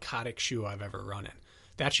most psychotic shoe I've ever run in.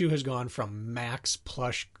 That shoe has gone from max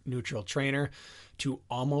plush neutral trainer to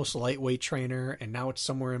almost lightweight trainer, and now it's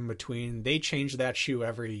somewhere in between. They change that shoe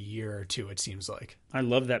every year or two, it seems like. I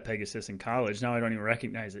loved that Pegasus in college. Now I don't even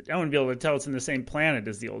recognize it. I want to be able to tell it's in the same planet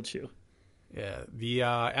as the old shoe.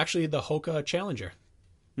 Yeah, actually the Hoka Challenger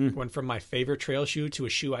went from my favorite trail shoe to a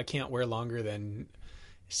shoe I can't wear longer than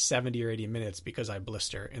 70 or 80 minutes because I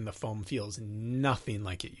blister and the foam feels nothing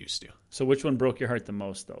like it used to. So which one broke your heart the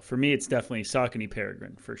most, though? For me, it's definitely Saucony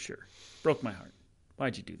Peregrine, for sure. Broke my heart.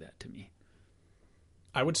 Why'd you do that to me?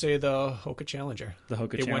 I would say the Hoka Challenger. The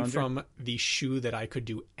Hoka Challenger? It went from the shoe that I could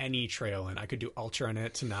do any trail in. I could do ultra in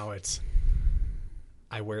it to now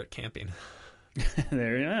I wear it camping.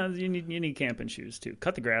 You need camping shoes, too.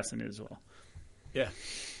 Cut the grass in it as well. Yeah.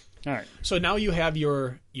 All right. So now you have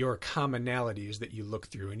your commonalities that you look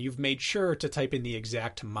through, and you've made sure to type in the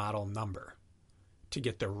exact model number to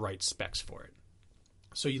get the right specs for it.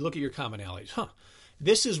 So you look at your commonalities.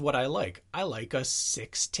 This is what I like. I like a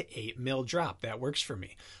 6 to 8 mil drop. That works for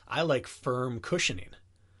me. I like firm cushioning.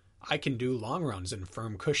 I can do long runs in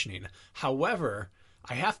firm cushioning. However,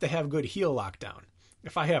 I have to have good heel lockdown.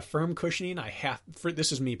 If I have firm cushioning,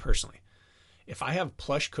 this is me personally. If I have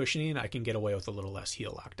plush cushioning, I can get away with a little less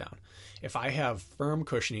heel lockdown. If I have firm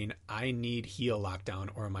cushioning, I need heel lockdown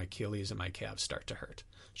or my Achilles and my calves start to hurt.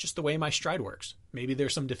 It's just the way my stride works. Maybe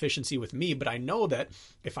there's some deficiency with me, but I know that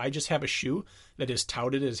if I just have a shoe that is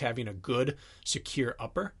touted as having a good, secure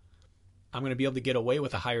upper, I'm going to be able to get away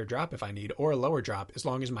with a higher drop if I need, or a lower drop, as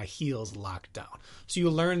long as my heel's locked down. So you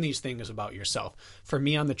learn these things about yourself. For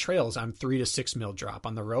me on the trails, I'm 3 to 6 mil drop.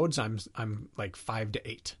 On the roads, I'm like 5 to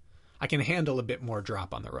 8. I can handle a bit more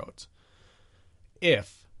drop on the roads.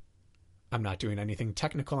 If I'm not doing anything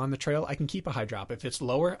technical on the trail, I can keep a high drop. If it's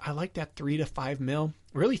lower, I like that 3 to 5 mil.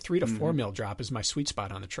 Really 3 to 4 mil drop is my sweet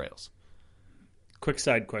spot on the trails. Quick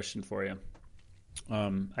side question for you.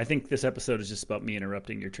 I think this episode is just about me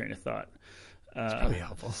interrupting your train of thought. It's probably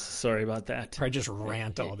helpful. Sorry about that. Probably just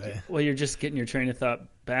rant all day. Well, you're just getting your train of thought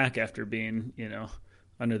back after being,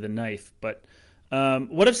 under the knife. But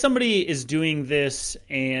what if somebody is doing this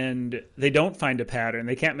and they don't find a pattern?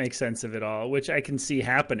 They can't make sense of it all, which I can see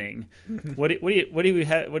happening. What do you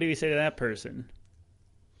say to that person?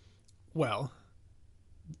 Well,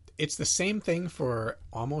 it's the same thing for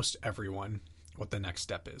almost everyone, what the next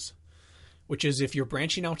step is, which is if you're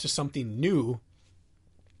branching out to something new,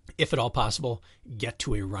 if at all possible, get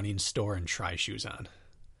to a running store and try shoes on.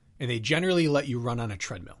 And they generally let you run on a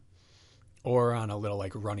treadmill or on a little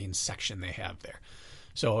like running section they have there.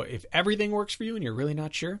 So if everything works for you and you're really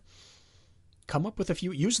not sure, come up with a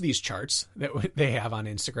few, use these charts that they have on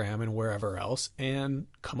Instagram and wherever else, and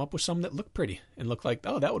come up with some that look pretty and look like,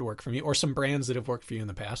 oh, that would work for me, or some brands that have worked for you in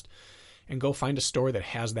the past, and go find a store that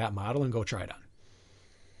has that model and go try it on.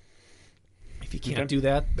 If you can't do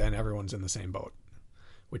that, then everyone's in the same boat,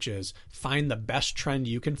 which is find the best trend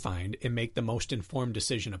you can find and make the most informed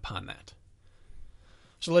decision upon that.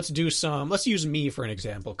 So let's use me for an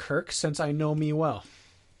example, Kirk, since I know me well.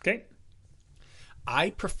 Okay.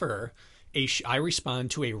 I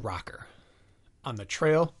respond to a rocker. On the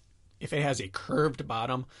trail, if it has a curved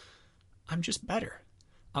bottom, I'm just better.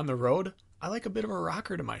 On the road, I like a bit of a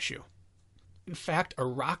rocker to my shoe. In fact, a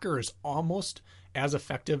rocker is almost as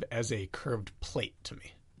effective as a curved plate to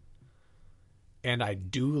me. And I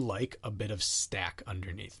do like a bit of stack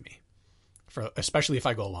underneath me, especially if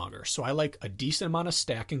I go longer. So I like a decent amount of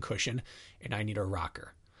stack and cushion, and I need a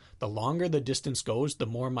rocker. The longer the distance goes, the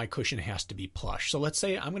more my cushion has to be plush. So let's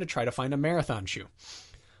say I'm going to try to find a marathon shoe.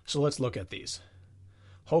 So let's look at these.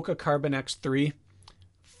 Hoka Carbon X3,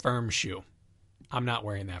 firm shoe. I'm not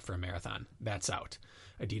wearing that for a marathon. That's out.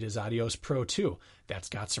 Adidas Adios Pro 2. That's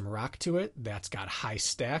got some rock to it. That's got high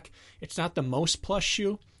stack. It's not the most plush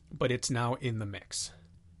shoe, but it's now in the mix.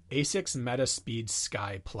 Asics Meta Speed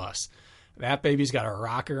Sky Plus. That baby's got a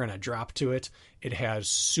rocker and a drop to it. It has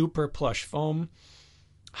super plush foam,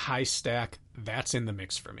 high stack. That's in the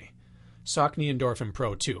mix for me. Saucony Endorphin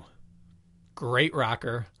Pro 2. Great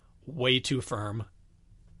rocker, way too firm.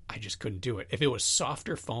 I just couldn't do it. If it was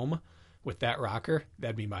softer foam with that rocker,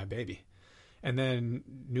 that'd be my baby. And then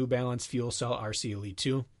New Balance Fuel Cell RC Elite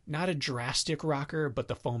 2. Not a drastic rocker, but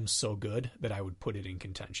the foam's so good that I would put it in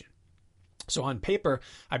contention. So on paper,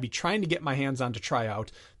 I'd be trying to get my hands on to try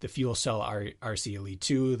out the Fuel Cell RC Elite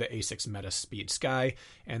 2, the Asics Meta Speed Sky,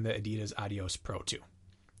 and the Adidas Adios Pro 2.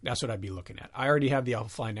 That's what I'd be looking at. I already have the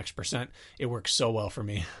Alphafly Next Percent. It works so well for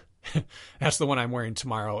me. That's the one I'm wearing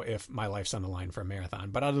tomorrow if my life's on the line for a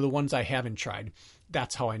marathon. But out of the ones I haven't tried,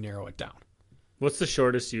 that's how I narrow it down. What's the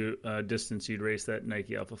shortest distance you'd race that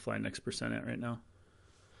Nike Alphafly Next Percent at right now?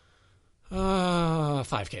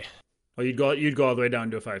 5K. Oh, you'd go all the way down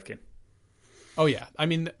to a 5K. Oh, yeah. I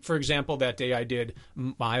mean, for example, that day I did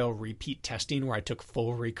mile repeat testing where I took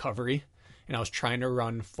full recovery, and I was trying to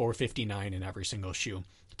run 4:59 in every single shoe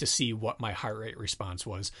to see what my heart rate response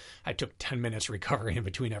was. I took 10 minutes recovery in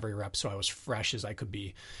between every rep, so I was fresh as I could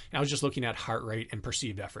be. And I was just looking at heart rate and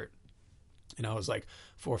perceived effort. And I was like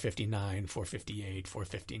 4:59, 4:58,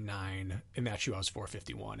 4:59. In that shoe, I was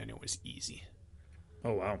 4:51, and it was easy.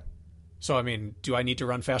 Oh, wow. So, I mean, do I need to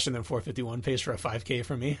run faster than 4:51 pace for a 5K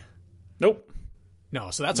for me? Nope. No,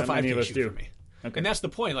 so that's a 5K shoe for me. Okay. And that's the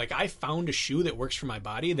point. Like, I found a shoe that works for my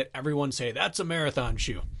body that everyone say, that's a marathon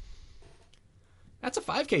shoe. That's a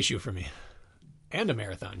 5K shoe for me. And a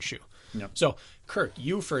marathon shoe. Yep. So, Kirk,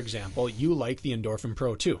 you, for example, you like the Endorphin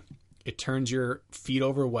Pro 2. It turns your feet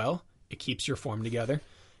over well. It keeps your form together.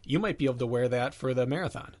 You might be able to wear that for the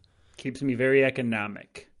marathon. Keeps me very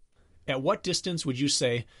economic. At what distance would you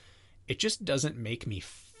say, it just doesn't make me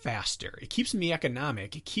faster. It keeps me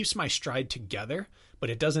economic. It keeps my stride together, but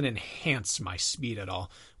it doesn't enhance my speed at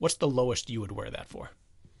all. What's the lowest you would wear that for?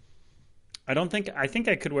 I think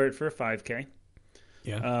I could wear it for a 5K.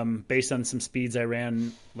 Yeah. Based on some speeds I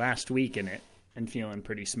ran last week in it and feeling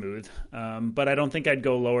pretty smooth. But I don't think I'd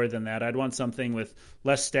go lower than that. I'd want something with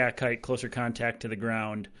less stack height, closer contact to the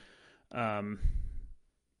ground.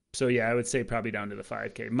 So yeah, I would say probably down to the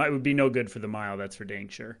 5K. It would be no good for the mile, that's for dang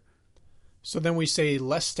sure. So then we say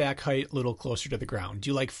less stack height, little closer to the ground. Do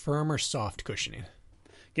you like firm or soft cushioning?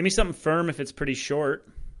 Give me something firm if it's pretty short.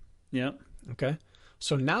 Yeah. Okay.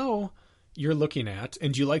 So now you're looking at,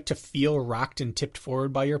 and do you like to feel rocked and tipped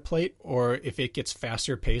forward by your plate? Or if it gets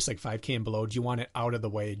faster pace, like 5K and below, do you want it out of the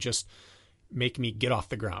way? Just make me get off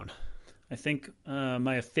the ground. I think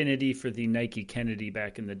my affinity for the Nike Kennedy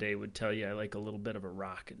back in the day would tell you I like a little bit of a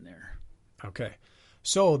rock in there. Okay.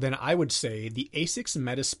 So then I would say the ASICS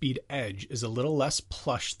Metaspeed Edge is a little less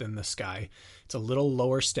plush than the Sky. It's a little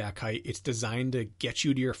lower stack height. It's designed to get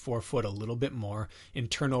you to your forefoot a little bit more and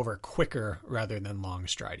turn over quicker rather than long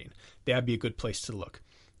striding. That'd be a good place to look.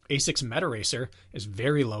 ASICS Meta Racer is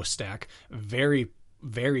very low stack, very,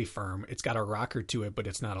 very firm. It's got a rocker to it, but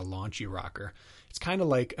it's not a launchy rocker. It's kind of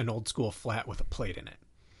like an old school flat with a plate in it.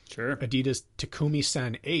 Sure. Adidas Takumi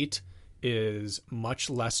Sen 8 is much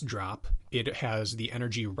less drop. It has the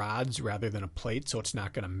energy rods rather than a plate, so it's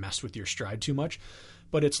not going to mess with your stride too much.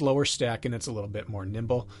 But it's lower stack and it's a little bit more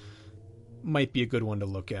nimble. Might be a good one to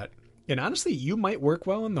look at. And honestly, you might work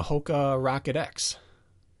well in the Hoka Rocket X.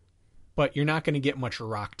 But you're not going to get much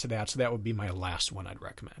rock to that, so that would be my last one I'd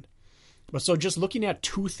recommend. But so just looking at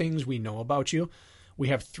 2 things we know about you, we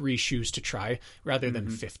have 3 shoes to try rather than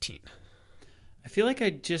 15. I feel like I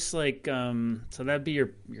just like so that'd be your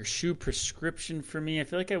shoe prescription for me. I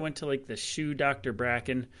feel like I went to like the shoe Dr.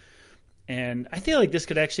 Bracken, and I feel like this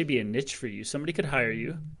could actually be a niche for you. Somebody could hire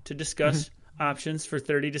you to discuss options for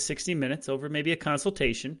 30 to 60 minutes over maybe a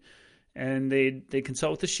consultation, and they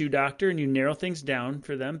consult with the shoe doctor, and you narrow things down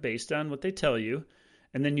for them based on what they tell you,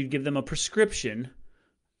 and then you'd give them a prescription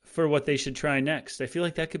for what they should try next. I feel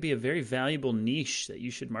like that could be a very valuable niche that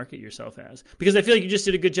you should market yourself as. Because I feel like you just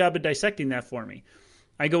did a good job of dissecting that for me.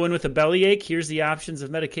 I go in with a bellyache. Here's the options of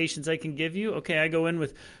medications I can give you. Okay, I go in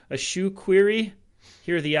with a shoe query.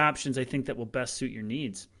 Here are the options I think that will best suit your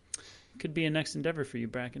needs. Could be a next endeavor for you,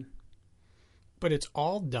 Bracken. But it's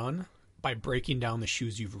all done by breaking down the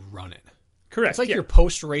shoes you've run in. Correct. It's like your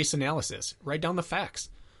post-race analysis. Write down the facts.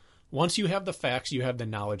 Once you have the facts, you have the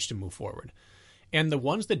knowledge to move forward. And the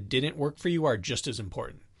ones that didn't work for you are just as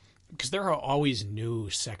important, because there are always new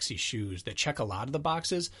sexy shoes that check a lot of the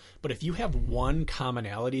boxes. But if you have one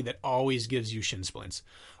commonality that always gives you shin splints,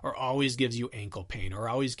 or always gives you ankle pain, or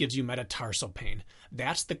always gives you metatarsal pain,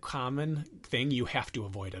 that's the common thing you have to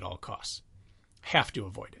avoid at all costs. Have to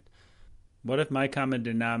avoid it. What if my common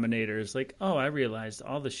denominator is like, oh, I realized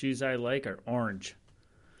all the shoes I like are orange.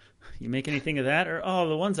 You make anything of that? Or, oh,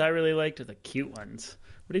 the ones I really liked are the cute ones.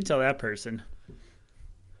 What do you tell that person?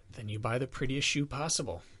 Then you buy the prettiest shoe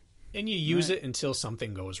possible, and you use it until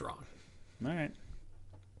something goes wrong. All right.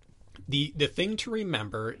 The thing to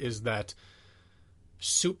remember is that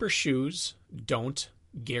super shoes don't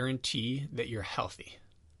guarantee that you're healthy,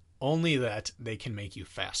 only that they can make you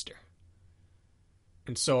faster.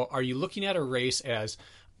 And so are you looking at a race as,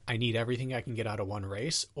 I need everything I can get out of one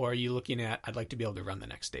race, or are you looking at, I'd like to be able to run the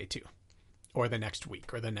next day too, or the next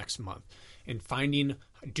week, or the next month, and finding,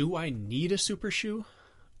 do I need a super shoe?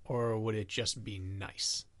 Or would it just be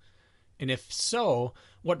nice? And if so,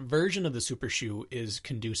 what version of the super shoe is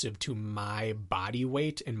conducive to my body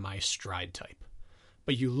weight and my stride type?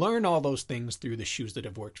 But you learn all those things through the shoes that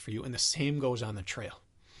have worked for you, and the same goes on the trail.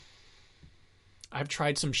 I've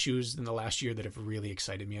tried some shoes in the last year that have really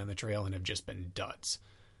excited me on the trail and have just been duds.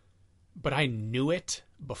 But I knew it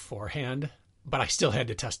beforehand, but I still had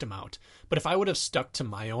to test them out. But if I would have stuck to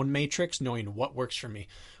my own matrix, knowing what works for me,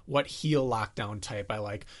 what heel lockdown type I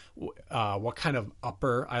like, what kind of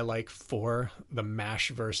upper I like for the mesh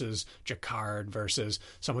versus jacquard versus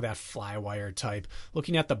some of that flywire type,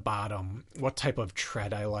 looking at the bottom, what type of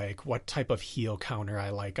tread I like, what type of heel counter I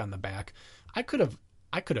like on the back, I could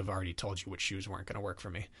have already told you which shoes weren't going to work for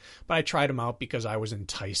me. But I tried them out because I was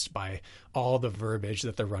enticed by all the verbiage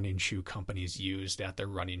that the running shoe companies used at their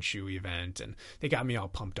running shoe event, and they got me all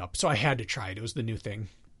pumped up. So I had to try it. It was the new thing.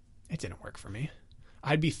 It didn't work for me.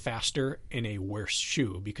 I'd be faster in a worse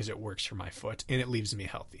shoe because it works for my foot and it leaves me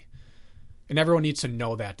healthy. And everyone needs to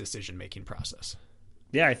know that decision-making process.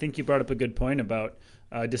 Yeah, I think you brought up a good point about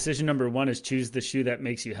decision number 1 is choose the shoe that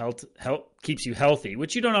makes you keeps you healthy,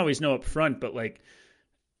 which you don't always know up front, but like,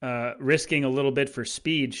 risking a little bit for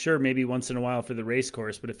speed, sure, maybe once in a while for the race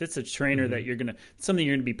course, but if it's a trainer that something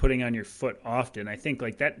you're going to be putting on your foot often, I think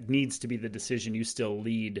like that needs to be the decision you still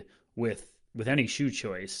lead with any shoe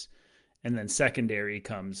choice. And then secondary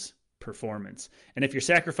comes performance. And if you're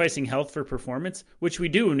sacrificing health for performance, which we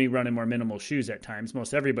do when we run in more minimal shoes at times,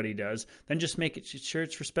 most everybody does, then just make it sure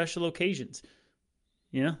it's for special occasions.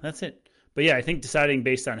 That's it. But yeah, I think deciding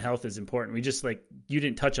based on health is important. We just you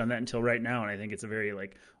didn't touch on that until right now, and I think it's a very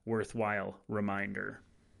worthwhile reminder.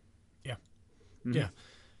 Yeah. Mm-hmm. Yeah.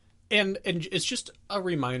 And it's just a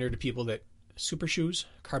reminder to people that super shoes,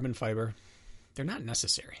 carbon fiber, they're not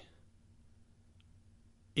necessary.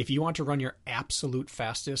 If you want to run your absolute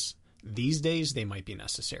fastest, these days they might be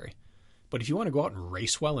necessary. But if you want to go out and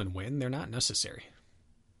race well and win, they're not necessary.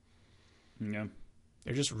 Yeah.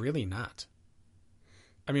 They're just really not.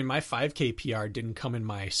 I mean, my 5K PR didn't come in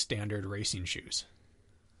my standard racing shoes.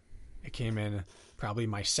 It came in probably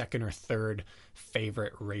my second or third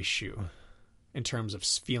favorite race shoe in terms of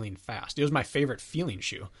feeling fast. It was my favorite feeling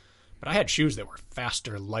shoe, but I had shoes that were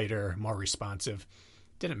faster, lighter, more responsive.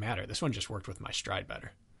 Didn't matter. This one just worked with my stride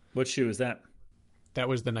better. What shoe is that? That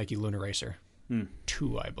was the Nike Lunar Racer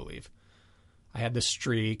 2, I believe. I had the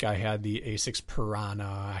Streak. I had the Asics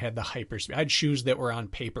Piranha. I had the Hyperspeed. I had shoes that were on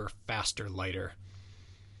paper faster, lighter.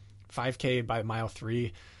 5K by mile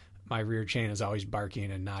 3, my rear chain is always barking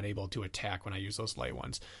and not able to attack when I use those light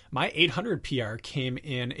ones. My 800 PR came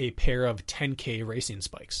in a pair of 10K racing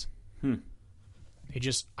spikes.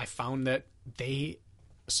 I found that they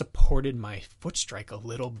supported my foot strike a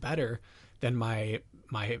little better than my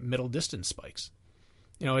middle distance spikes.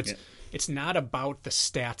 It's not about the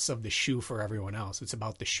stats of the shoe for everyone else. It's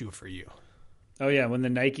about the shoe for you. Oh yeah, when the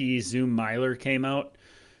Nike Zoom Miler came out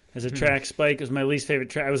as a track spike, it was my least favorite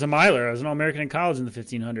track. I was a miler. I was an All-American in college in the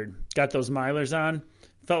 1500. Got those milers on.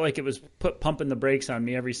 Felt like it was pumping the brakes on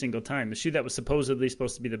me every single time. The shoe that was supposedly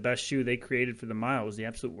supposed to be the best shoe they created for the mile was the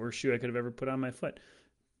absolute worst shoe I could have ever put on my foot.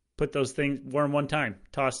 Put those things, wore them one time,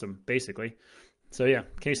 tossed them, basically. So yeah,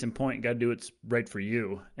 case in point, got to do what's right for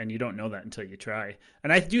you, and you don't know that until you try.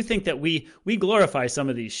 And I do think that we glorify some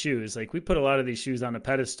of these shoes. We put a lot of these shoes on a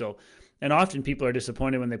pedestal, and often people are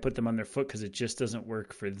disappointed when they put them on their foot because it just doesn't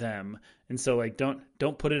work for them. And so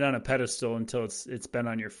don't put it on a pedestal until it's been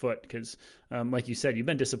on your foot, because like you said, you've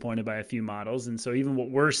been disappointed by a few models. And so even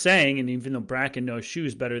what we're saying, and even though Bracken knows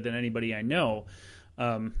shoes better than anybody I know,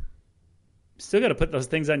 still got to put those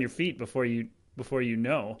things on your feet before you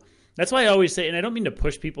know. That's why I always say, and I don't mean to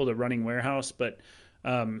push people to Running Warehouse, but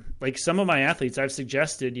some of my athletes, I've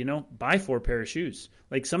suggested, buy 4 pair of shoes.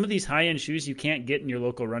 Some of these high-end shoes you can't get in your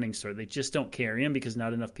local running store. They just don't carry them because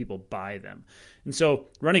not enough people buy them. And so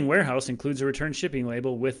Running Warehouse includes a return shipping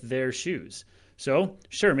label with their shoes. So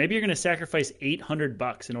sure, maybe you're going to sacrifice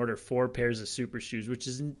 $800 and order 4 pairs of super shoes, which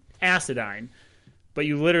is asinine, but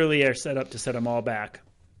you literally are set up to set them all back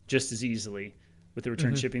just as easily with the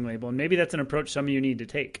return shipping label. And maybe that's an approach some of you need to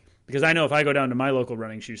take. Because I know if I go down to my local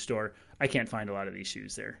running shoe store, I can't find a lot of these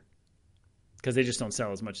shoes there. Because they just don't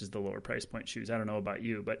sell as much as the lower price point shoes. I don't know about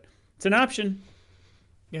you, but it's an option.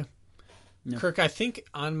 Yeah. Kirk, I think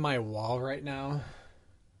on my wall right now,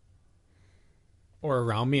 or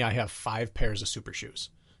around me, I have 5 pairs of super shoes.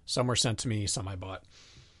 Some were sent to me, some I bought.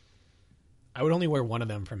 I would only wear one of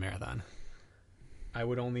them for marathon. I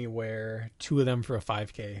would only wear 2 of them for a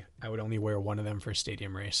 5K. I would only wear one of them for a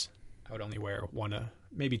stadium race. I would only wear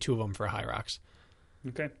maybe 2 of them for High Rocks.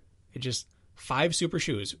 Okay. It just 5 super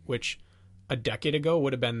shoes, which a decade ago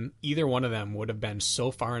would have been, either one of them would have been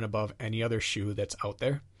so far and above any other shoe that's out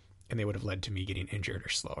there, and they would have led to me getting injured or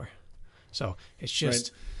slower. So it's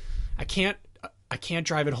just, right. I can't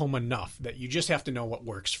drive it home enough that you just have to know what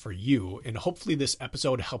works for you. And hopefully this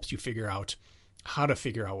episode helps you figure out how to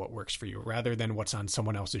figure out what works for you rather than what's on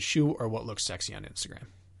someone else's shoe or what looks sexy on Instagram.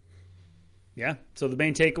 Yeah. So the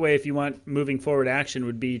main takeaway, if you want moving forward action,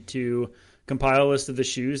 would be to compile a list of the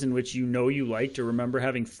shoes in which you liked or remember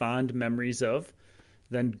having fond memories of.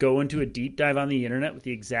 Then go into a deep dive on the internet with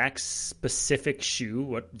the exact specific shoe,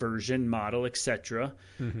 what version, model, etc.,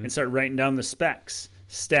 and start writing down the specs: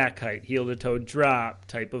 stack height, heel to toe drop,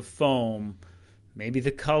 type of foam, maybe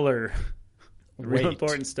the color, real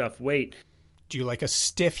important stuff. Weight. Do you like a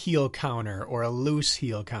stiff heel counter or a loose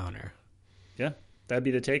heel counter? Yeah. That'd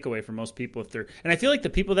be the takeaway for most people and I feel like the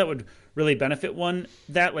people that would really benefit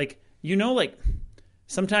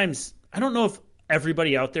sometimes, I don't know if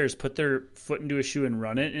everybody out there has put their foot into a shoe and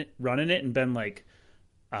run in it and been like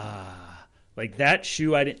that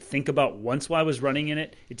shoe I didn't think about once while I was running in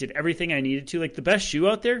it. It did everything I needed to. The best shoe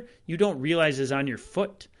out there, you don't realize is on your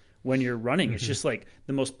foot when you're running. It's just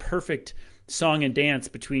the most perfect song and dance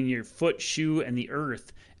between your foot, shoe, and the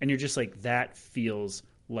earth. And you're just like, that feels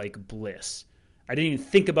like bliss. I didn't even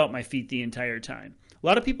think about my feet the entire time. A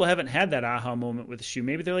lot of people haven't had that aha moment with a shoe.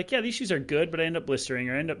 Maybe they're like, yeah, these shoes are good, but I end up blistering,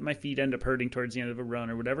 or my feet end up hurting towards the end of a run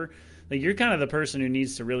or whatever. Like, you're kind of the person who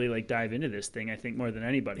needs to really like dive into this thing, I think, more than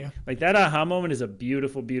anybody. Yeah. Like, that aha moment is a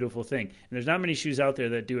beautiful, beautiful thing. And there's not many shoes out there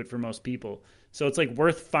that do it for most people. So it's like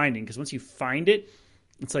worth finding, because once you find it,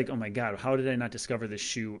 it's like, oh my God, how did I not discover this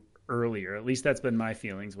shoe earlier? At least that's been my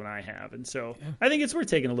feelings when I have. And so I think it's worth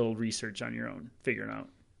taking a little research on your own, figuring out.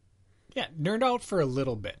 Yeah, nerd out for a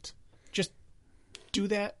little bit. Just do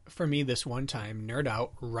that for me this one time. Nerd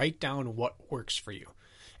out. Write down what works for you.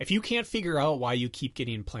 If you can't figure out why you keep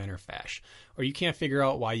getting plantar fascia, or you can't figure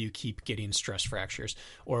out why you keep getting stress fractures,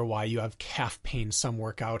 or why you have calf pain some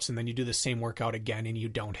workouts and then you do the same workout again and you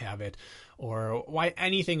don't have it, or why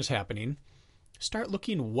anything's happening, start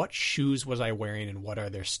looking, what shoes was I wearing and what are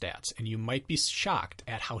their stats? And you might be shocked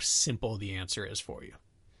at how simple the answer is for you.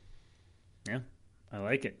 Yeah, I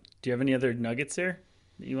like it. Do you have any other nuggets there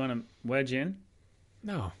that you want to wedge in?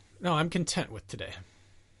 No, I'm content with today.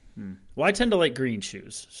 Well, I tend to like green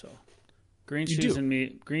shoes, so green You shoes do. and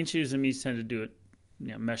me tend to do it,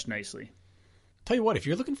 mesh nicely. Tell you what, if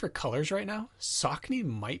you're looking for colors right now, Saucony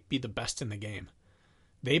might be the best in the game.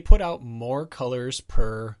 They put out more colors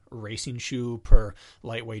per racing shoe, per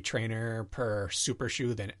lightweight trainer, per super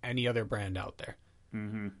shoe than any other brand out there.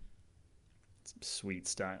 Some sweet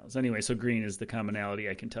styles. Anyway, so green is the commonality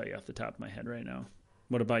I can tell you off the top of my head right now.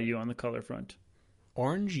 What about you on the color front?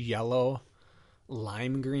 Orange, yellow,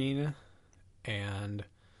 lime green, and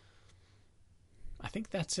I think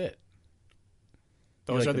that's it.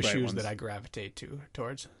 Those like are the the bright shoes ones. that I gravitate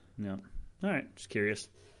towards. No. All right, just curious.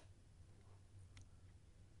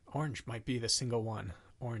 Orange might be the single one.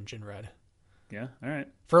 Orange and red. Yeah, all right.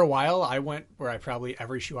 For a while, I went where I probably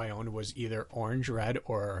every shoe I owned was either orange, red,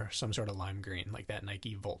 or some sort of lime green, like that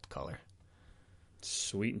Nike Volt color.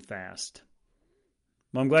 Sweet and fast.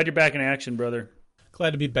 Well, I'm glad you're back in action, brother.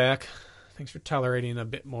 Glad to be back. Thanks for tolerating a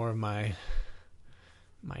bit more of my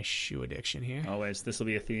shoe addiction here. Always. This will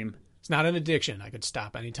be a theme. It's not an addiction. I could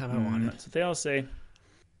stop anytime I wanted. That's what they all say.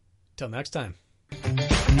 Till next time.